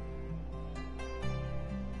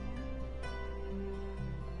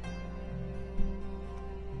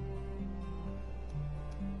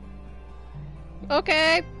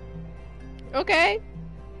 Okay. Okay.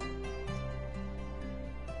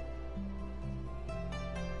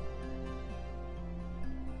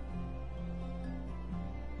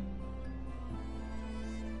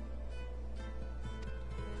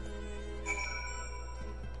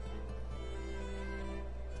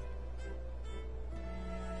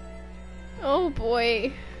 Oh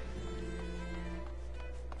boy.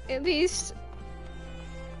 At least...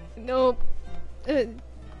 Nope.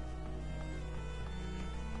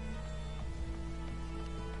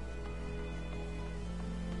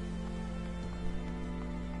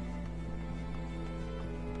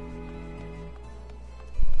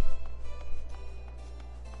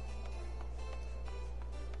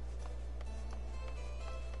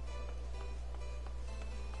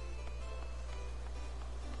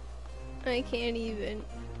 I can't even.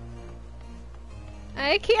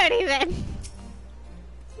 I can't even!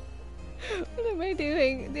 What am I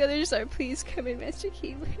doing? The others are, please come in, Master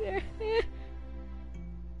Keyleader.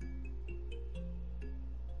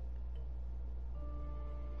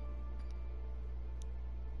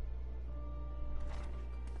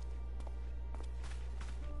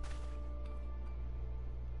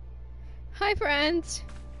 Hi, friends!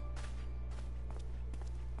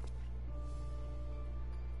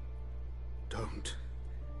 Don't.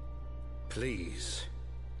 Please.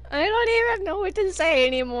 I don't even know what to say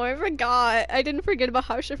anymore. I forgot. I didn't forget about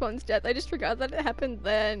Hashirfont's death. I just forgot that it happened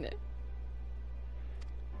then.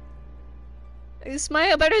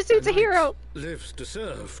 Smile better suits a hero. Lives to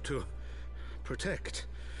serve, to protect,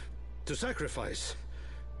 to sacrifice.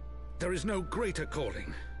 There is no greater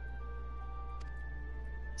calling.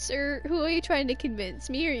 Sir, who are you trying to convince?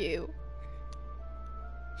 Me or you?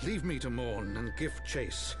 Leave me to mourn and give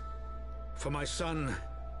chase. For my son,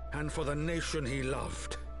 and for the nation he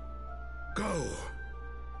loved. Go!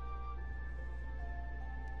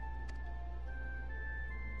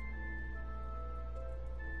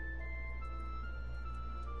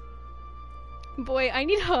 Boy, I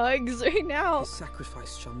need hugs right now. His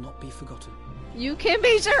sacrifice shall not be forgotten. You can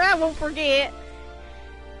be sure I won't forget.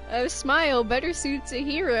 A smile better suits a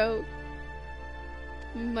hero.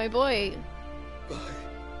 My boy.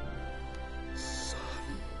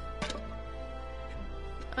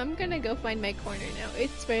 I'm gonna go find my corner now.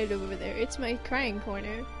 It's right over there. It's my crying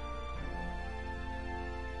corner.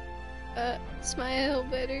 Smile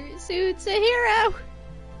better suits a hero!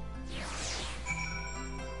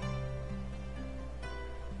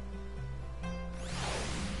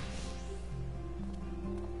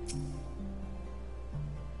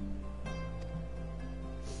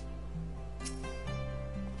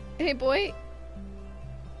 Hey boy.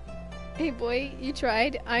 Hey boy, you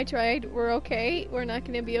tried, I tried, we're okay, we're not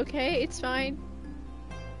gonna be okay, it's fine.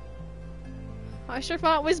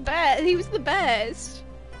 Ashrafat was bad, he was the best.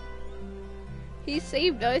 He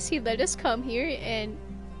saved us, he let us come here, and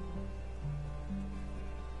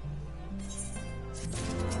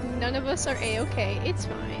none of us are a-okay, it's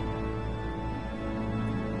fine.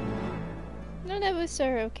 None of us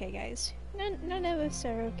are okay, guys. None of us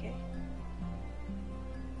are okay.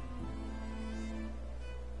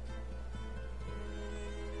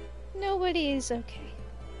 Nobody is okay.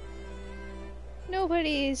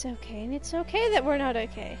 Nobody is okay, and it's okay that we're not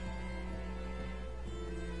okay.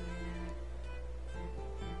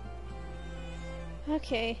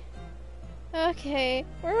 Okay. Okay.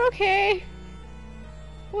 We're okay.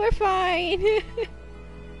 We're fine.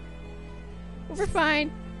 We're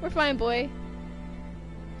fine. We're fine, boy.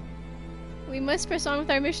 We must press on with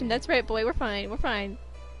our mission. That's right, boy. We're fine. We're fine.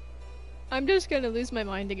 I'm just gonna lose my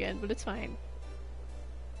mind again, but it's fine.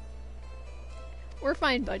 We're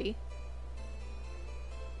fine, buddy.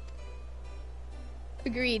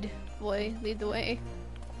 Agreed, boy. Lead the way.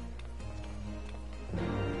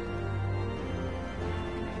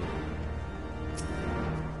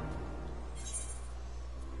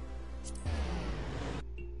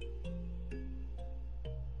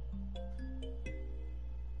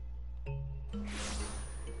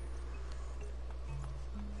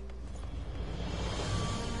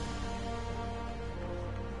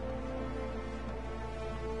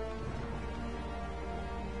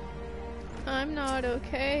 I'm not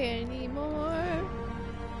okay anymore.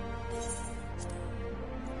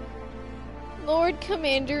 Lord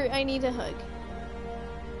Commander, I need a hug.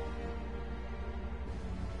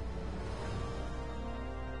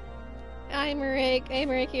 I'm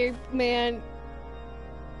Rick here, man.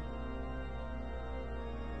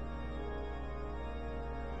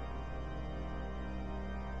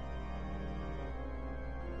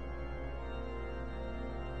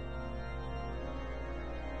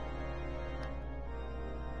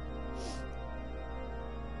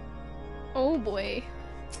 Oh boy.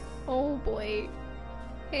 Oh boy.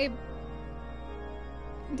 Hey.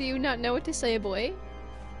 Do you not know what to say, boy?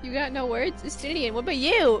 You got no words? Estinian, what about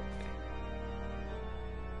you?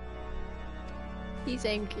 He's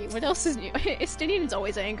angry. What else is new? Estinian's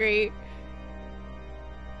always angry.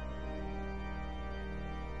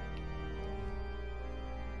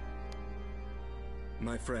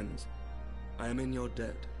 My friends, I am in your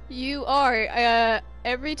debt. You are.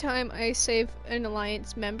 Every time I save an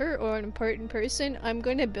Alliance member or an important person, I'm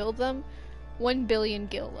gonna bill them 1 billion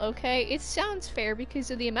gil, okay? It sounds fair because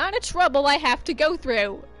of the amount of trouble I have to go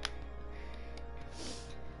through.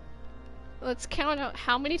 Let's count out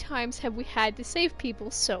how many times have we had to save people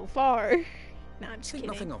so far. No, I'm just Think kidding.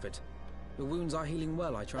 nothing of it. Your wounds are healing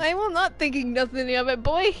well, I trust. I will not thinking nothing of it,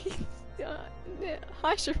 boy.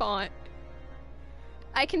 Hush your font.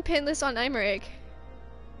 I can pin this on Imeric.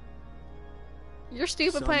 Your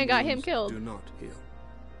stupid plan got him killed. Do not heal.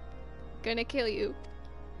 Gonna kill you.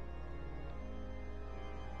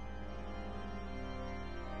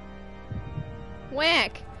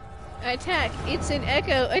 Whack! Attack! It's an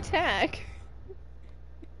echo attack!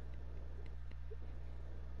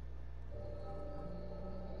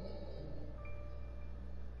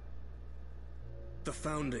 The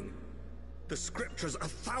Founding. The Scriptures,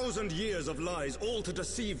 1,000 years of lies, all to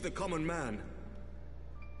deceive the common man.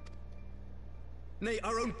 Nay,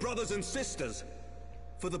 our own brothers and sisters.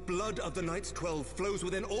 For the blood of the Knights 12 flows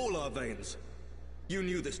within all our veins. You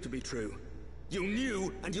knew this to be true. You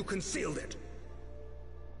knew, and you concealed it.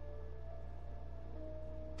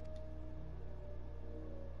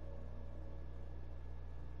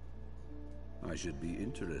 I should be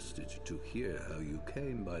interested to hear how you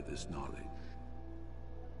came by this knowledge.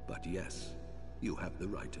 But yes, you have the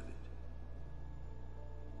right of it.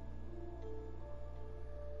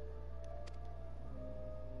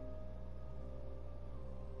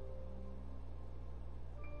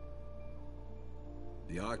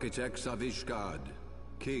 The architects of Ishgard,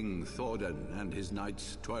 King Thordan and his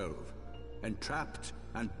knights 12, entrapped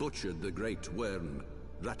and butchered the great worm,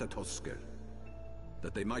 Ratatosker,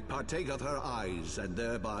 that they might partake of her eyes and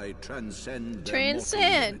thereby transcend their mortal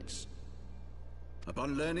limits.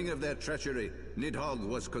 Upon learning of their treachery, Nidhogg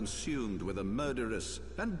was consumed with a murderous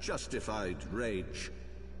and justified rage.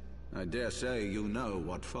 I dare say you know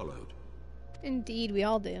what followed. Indeed, we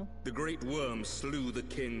all do. The great worm slew the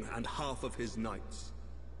king and half of his knights.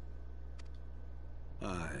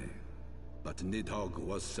 Aye, but Nidhogg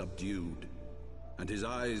was subdued, and his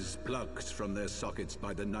eyes plucked from their sockets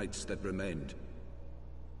by the knights that remained.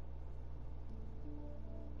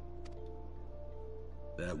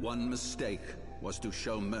 Their one mistake was to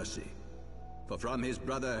show mercy, for from his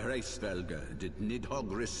brother Hreisvelger did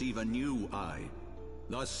Nidhogg receive a new eye,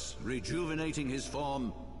 thus rejuvenating his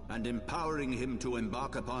form and empowering him to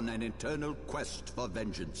embark upon an eternal quest for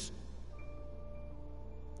vengeance.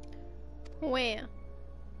 Where?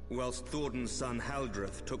 Whilst Thordan's son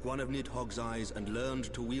Haldreth took one of Nidhogg's eyes and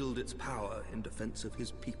learned to wield its power in defense of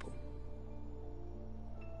his people.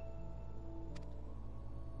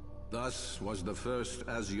 Thus was the first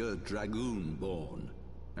Azure Dragoon born,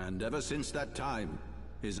 and ever since that time,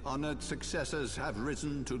 his honored successors have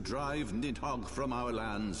risen to drive Nidhogg from our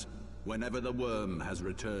lands whenever the worm has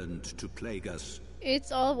returned to plague us.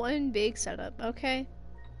 It's all one big setup, okay?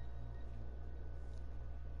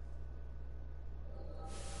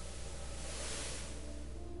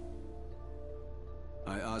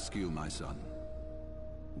 I ask you, my son,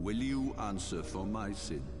 will you answer for my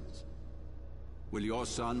sins? Will your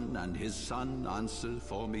son and his son answer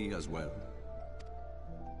for me as well?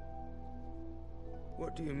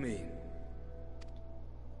 What do you mean?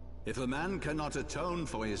 If a man cannot atone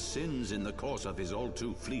for his sins in the course of his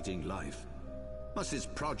all-too fleeting life, must his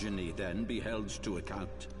progeny then be held to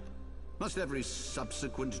account? Must every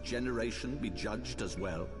subsequent generation be judged as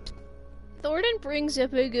well? Thordan brings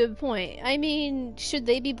up a good point. I mean, should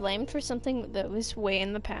they be blamed for something that was way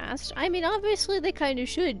in the past? I mean, obviously they kind of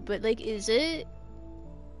should, but like, is it?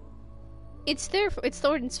 It's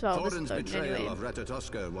Thordan's fault. Thordan's betrayal of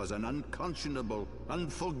Ratatosker was an unconscionable,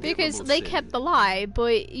 unforgivable because they sin. kept the lie,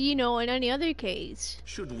 but, you know, in any other case.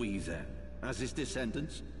 Should we then, as his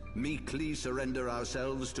descendants, meekly surrender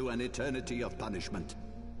ourselves to an eternity of punishment?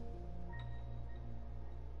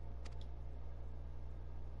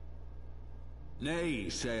 Nay,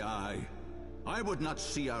 say I. I would not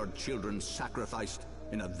see our children sacrificed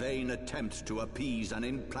in a vain attempt to appease an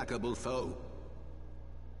implacable foe.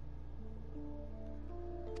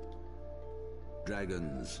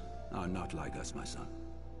 Dragons are not like us, my son.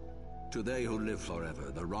 To they who live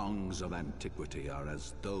forever, the wrongs of antiquity are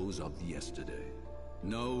as those of yesterday.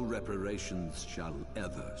 No reparations shall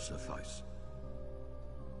ever suffice.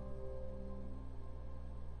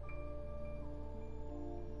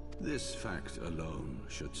 This fact alone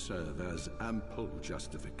should serve as ample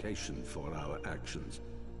justification for our actions.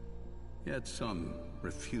 Yet some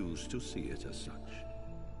refuse to see it as such.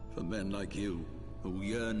 For men like you, who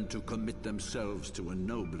yearn to commit themselves to a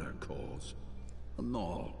nobler cause, a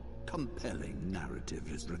more compelling narrative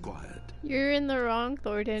is required. You're in the wrong,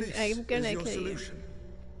 Thordan. I'm gonna kill you. kill you. Solution.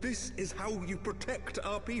 This is how you protect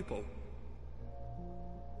our people.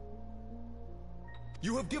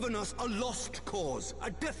 You have given us a lost cause,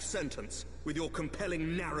 a death sentence. With your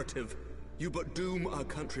compelling narrative, you but doom our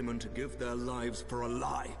countrymen to give their lives for a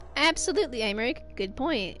lie. Absolutely, Aymeric. Good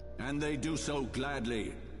point. And they do so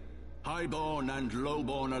gladly. Highborn and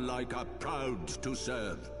lowborn alike are proud to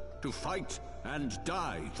serve, to fight and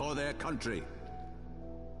die for their country.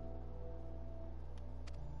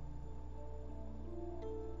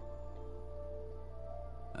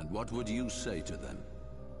 And what would you say to them?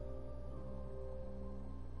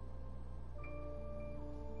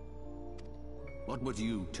 What would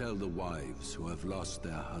you tell the wives who have lost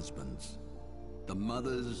their husbands? The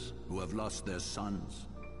mothers who have lost their sons?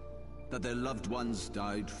 That their loved ones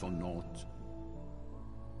died for naught?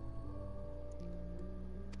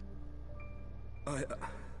 Over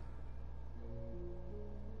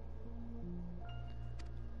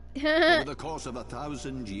the course of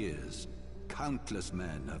 1,000 years, countless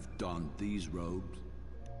men have donned these robes,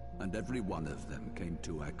 and every one of them came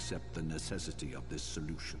to accept the necessity of this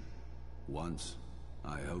solution. Once,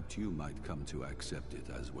 I hoped you might come to accept it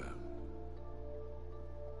as well.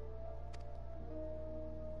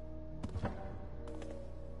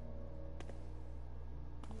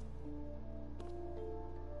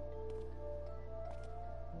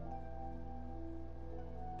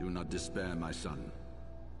 not despair, my son.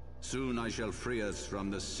 Soon I shall free us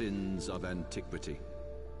from the sins of antiquity,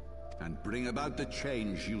 and bring about the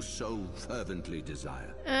change you so fervently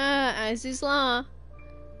desire. As is law.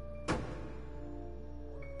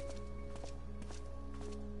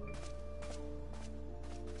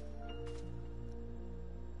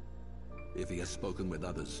 If he has spoken with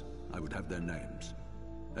others, I would have their names.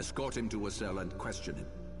 Escort him to a cell and question him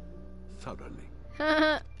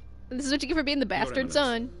thoroughly. This is what you get for being the bastard Eminence.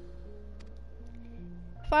 son.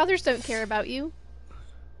 Fathers don't care about you.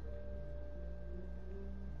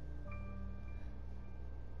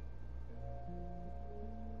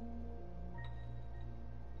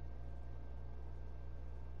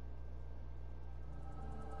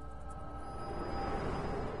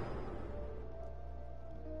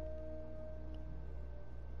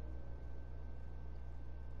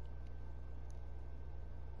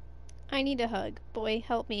 I need a hug. Boy,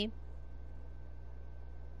 help me.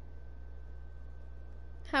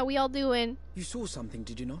 How we all doing? You saw something,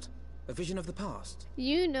 did you not? A vision of the past?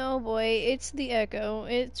 You know, boy, it's the Echo.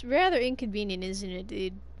 It's rather inconvenient, isn't it,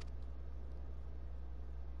 dude?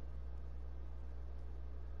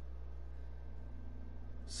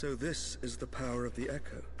 So this is the power of the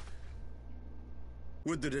Echo.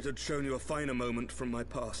 Would that it had shown you a finer moment from my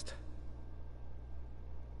past.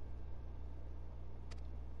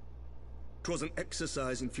 'Twas an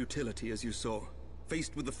exercise in futility, as you saw.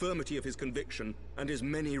 Faced with the firmity of his conviction and his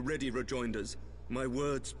many ready rejoinders, my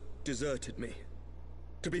words deserted me.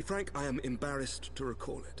 To be frank, I am embarrassed to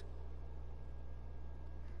recall it.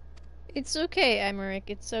 It's okay, Emmerich,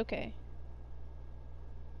 it's okay.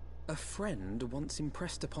 A friend once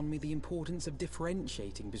impressed upon me the importance of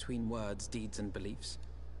differentiating between words, deeds, and beliefs.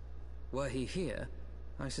 Were he here,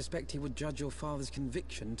 I suspect he would judge your father's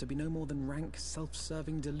conviction to be no more than rank,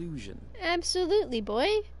 self-serving delusion. Absolutely, boy.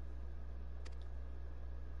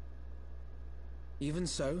 Even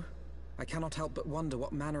so, I cannot help but wonder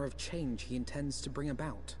what manner of change he intends to bring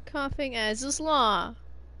about. Coughing as is law.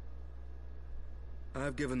 I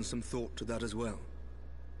have given some thought to that as well.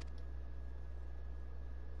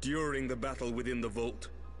 During the battle within the vault,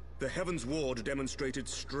 the Heaven's Ward demonstrated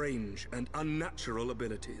strange and unnatural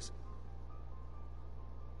abilities.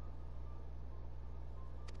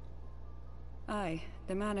 Aye,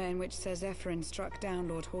 the manner in which Sir Zephyrin struck down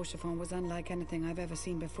Lord Horschiffon was unlike anything I've ever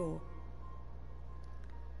seen before.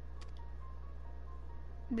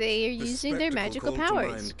 They are using their magical called to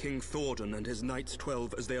powers. mind King Thordan and his Knights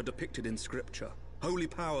 12 as they are depicted in scripture. Holy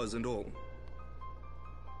powers and all.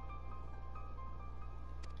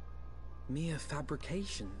 Mere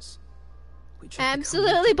fabrications, which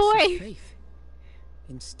absolutely, boy. Faith,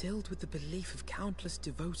 instilled with the belief of countless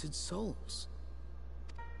devoted souls.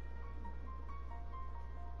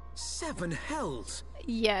 7 hells.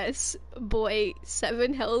 Yes, boy,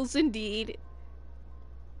 7 hells indeed.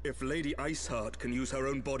 If Lady Iceheart can use her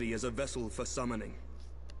own body as a vessel for summoning,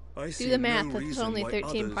 I see the math, no that's reason only why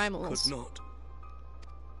 13 others primals. could not.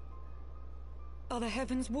 Are the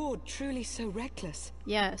Heaven's Ward truly so reckless?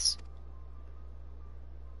 Yes.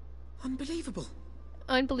 Unbelievable.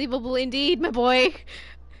 Unbelievable indeed, my boy.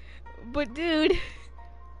 But dude,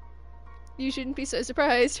 you shouldn't be so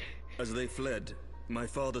surprised. As they fled, my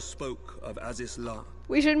father spoke of Aziz La.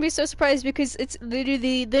 We shouldn't be so surprised because it's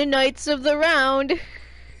literally the Knights of the Round.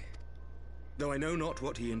 Though I know not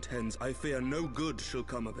what he intends, I fear no good shall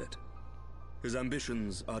come of it. His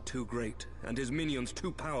ambitions are too great, and his minions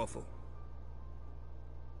too powerful.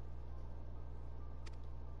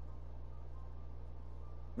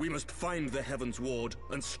 We must find the Heaven's Ward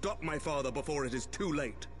and stop my father before it is too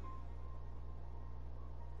late.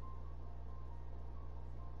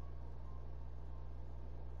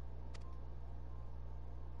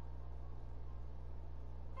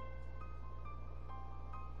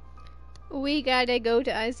 We gotta go to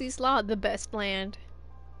Aziz La, the best land.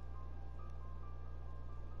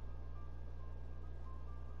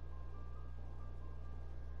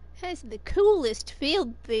 Has the coolest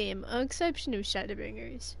field theme, with exception of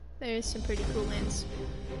Shadowbringers. There's some pretty cool lands.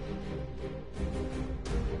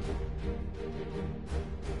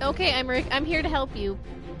 Okay, Emmerich, I'm here to help you.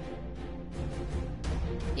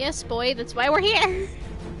 Yes, boy, that's why we're here!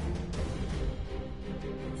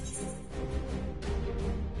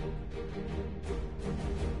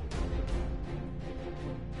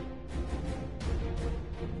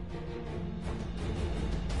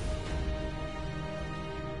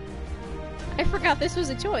 I forgot this was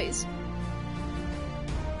a choice.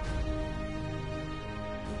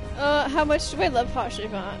 How much do I love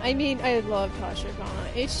Hoshivon? I mean, I love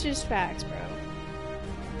Hoshivon. It's just facts, bro.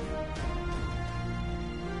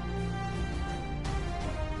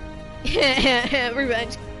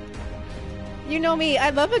 Revenge. You know me,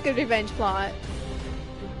 I love a good revenge plot.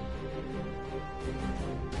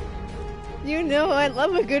 You know I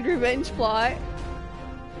love a good revenge plot.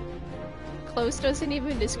 Close doesn't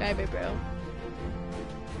even describe it, bro.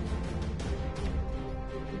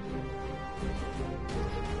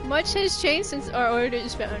 Much has changed since our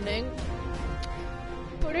order's founding,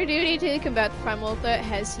 but our duty to combat the Primal threat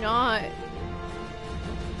has not.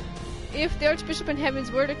 If the Archbishop in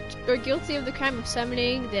Heaven's Word are guilty of the crime of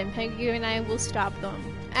summoning, then Peggy and I will stop them.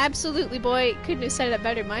 Absolutely, boy. Couldn't have said it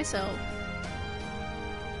better myself.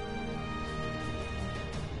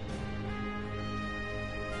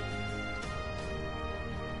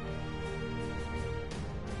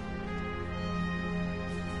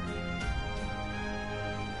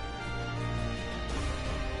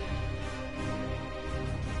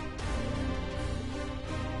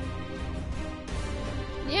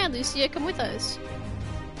 Yeah, Lucia, come with us.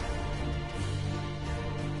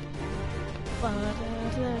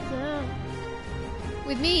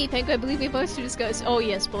 With me, Penko, I believe we have much to discuss. Oh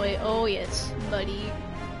yes, boy. Oh yes, buddy.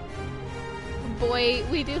 Boy,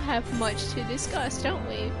 we do have much to discuss, don't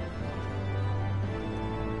we?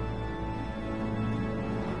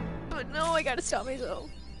 But no, I gotta stop myself.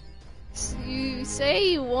 So you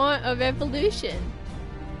say you want a revolution.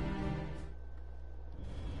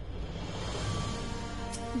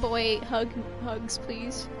 Boy, hugs,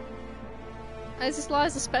 please. This law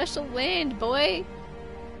is a special land, boy.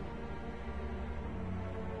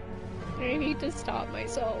 I need to stop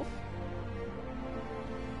myself.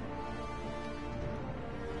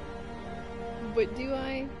 But do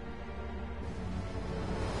I?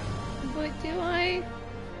 But do I?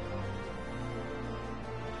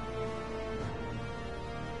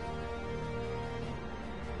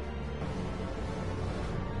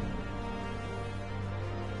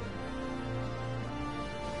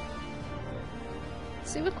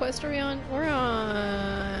 See what quest are we on? We're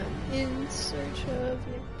on in search of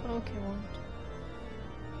okay one.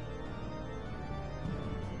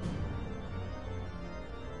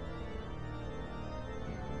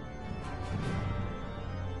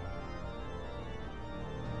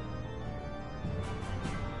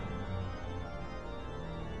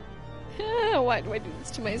 Why do I do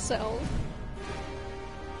this to myself?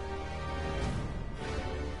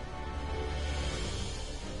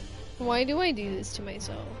 Why do I do this to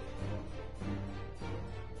myself?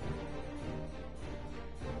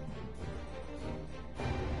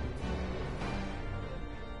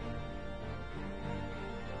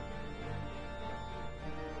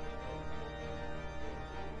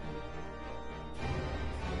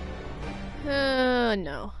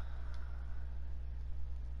 No.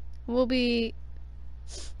 We'll be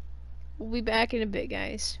back in a bit,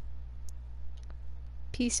 guys.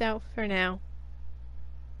 Peace out for now.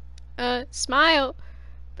 Smile!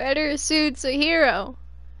 Better suits a hero.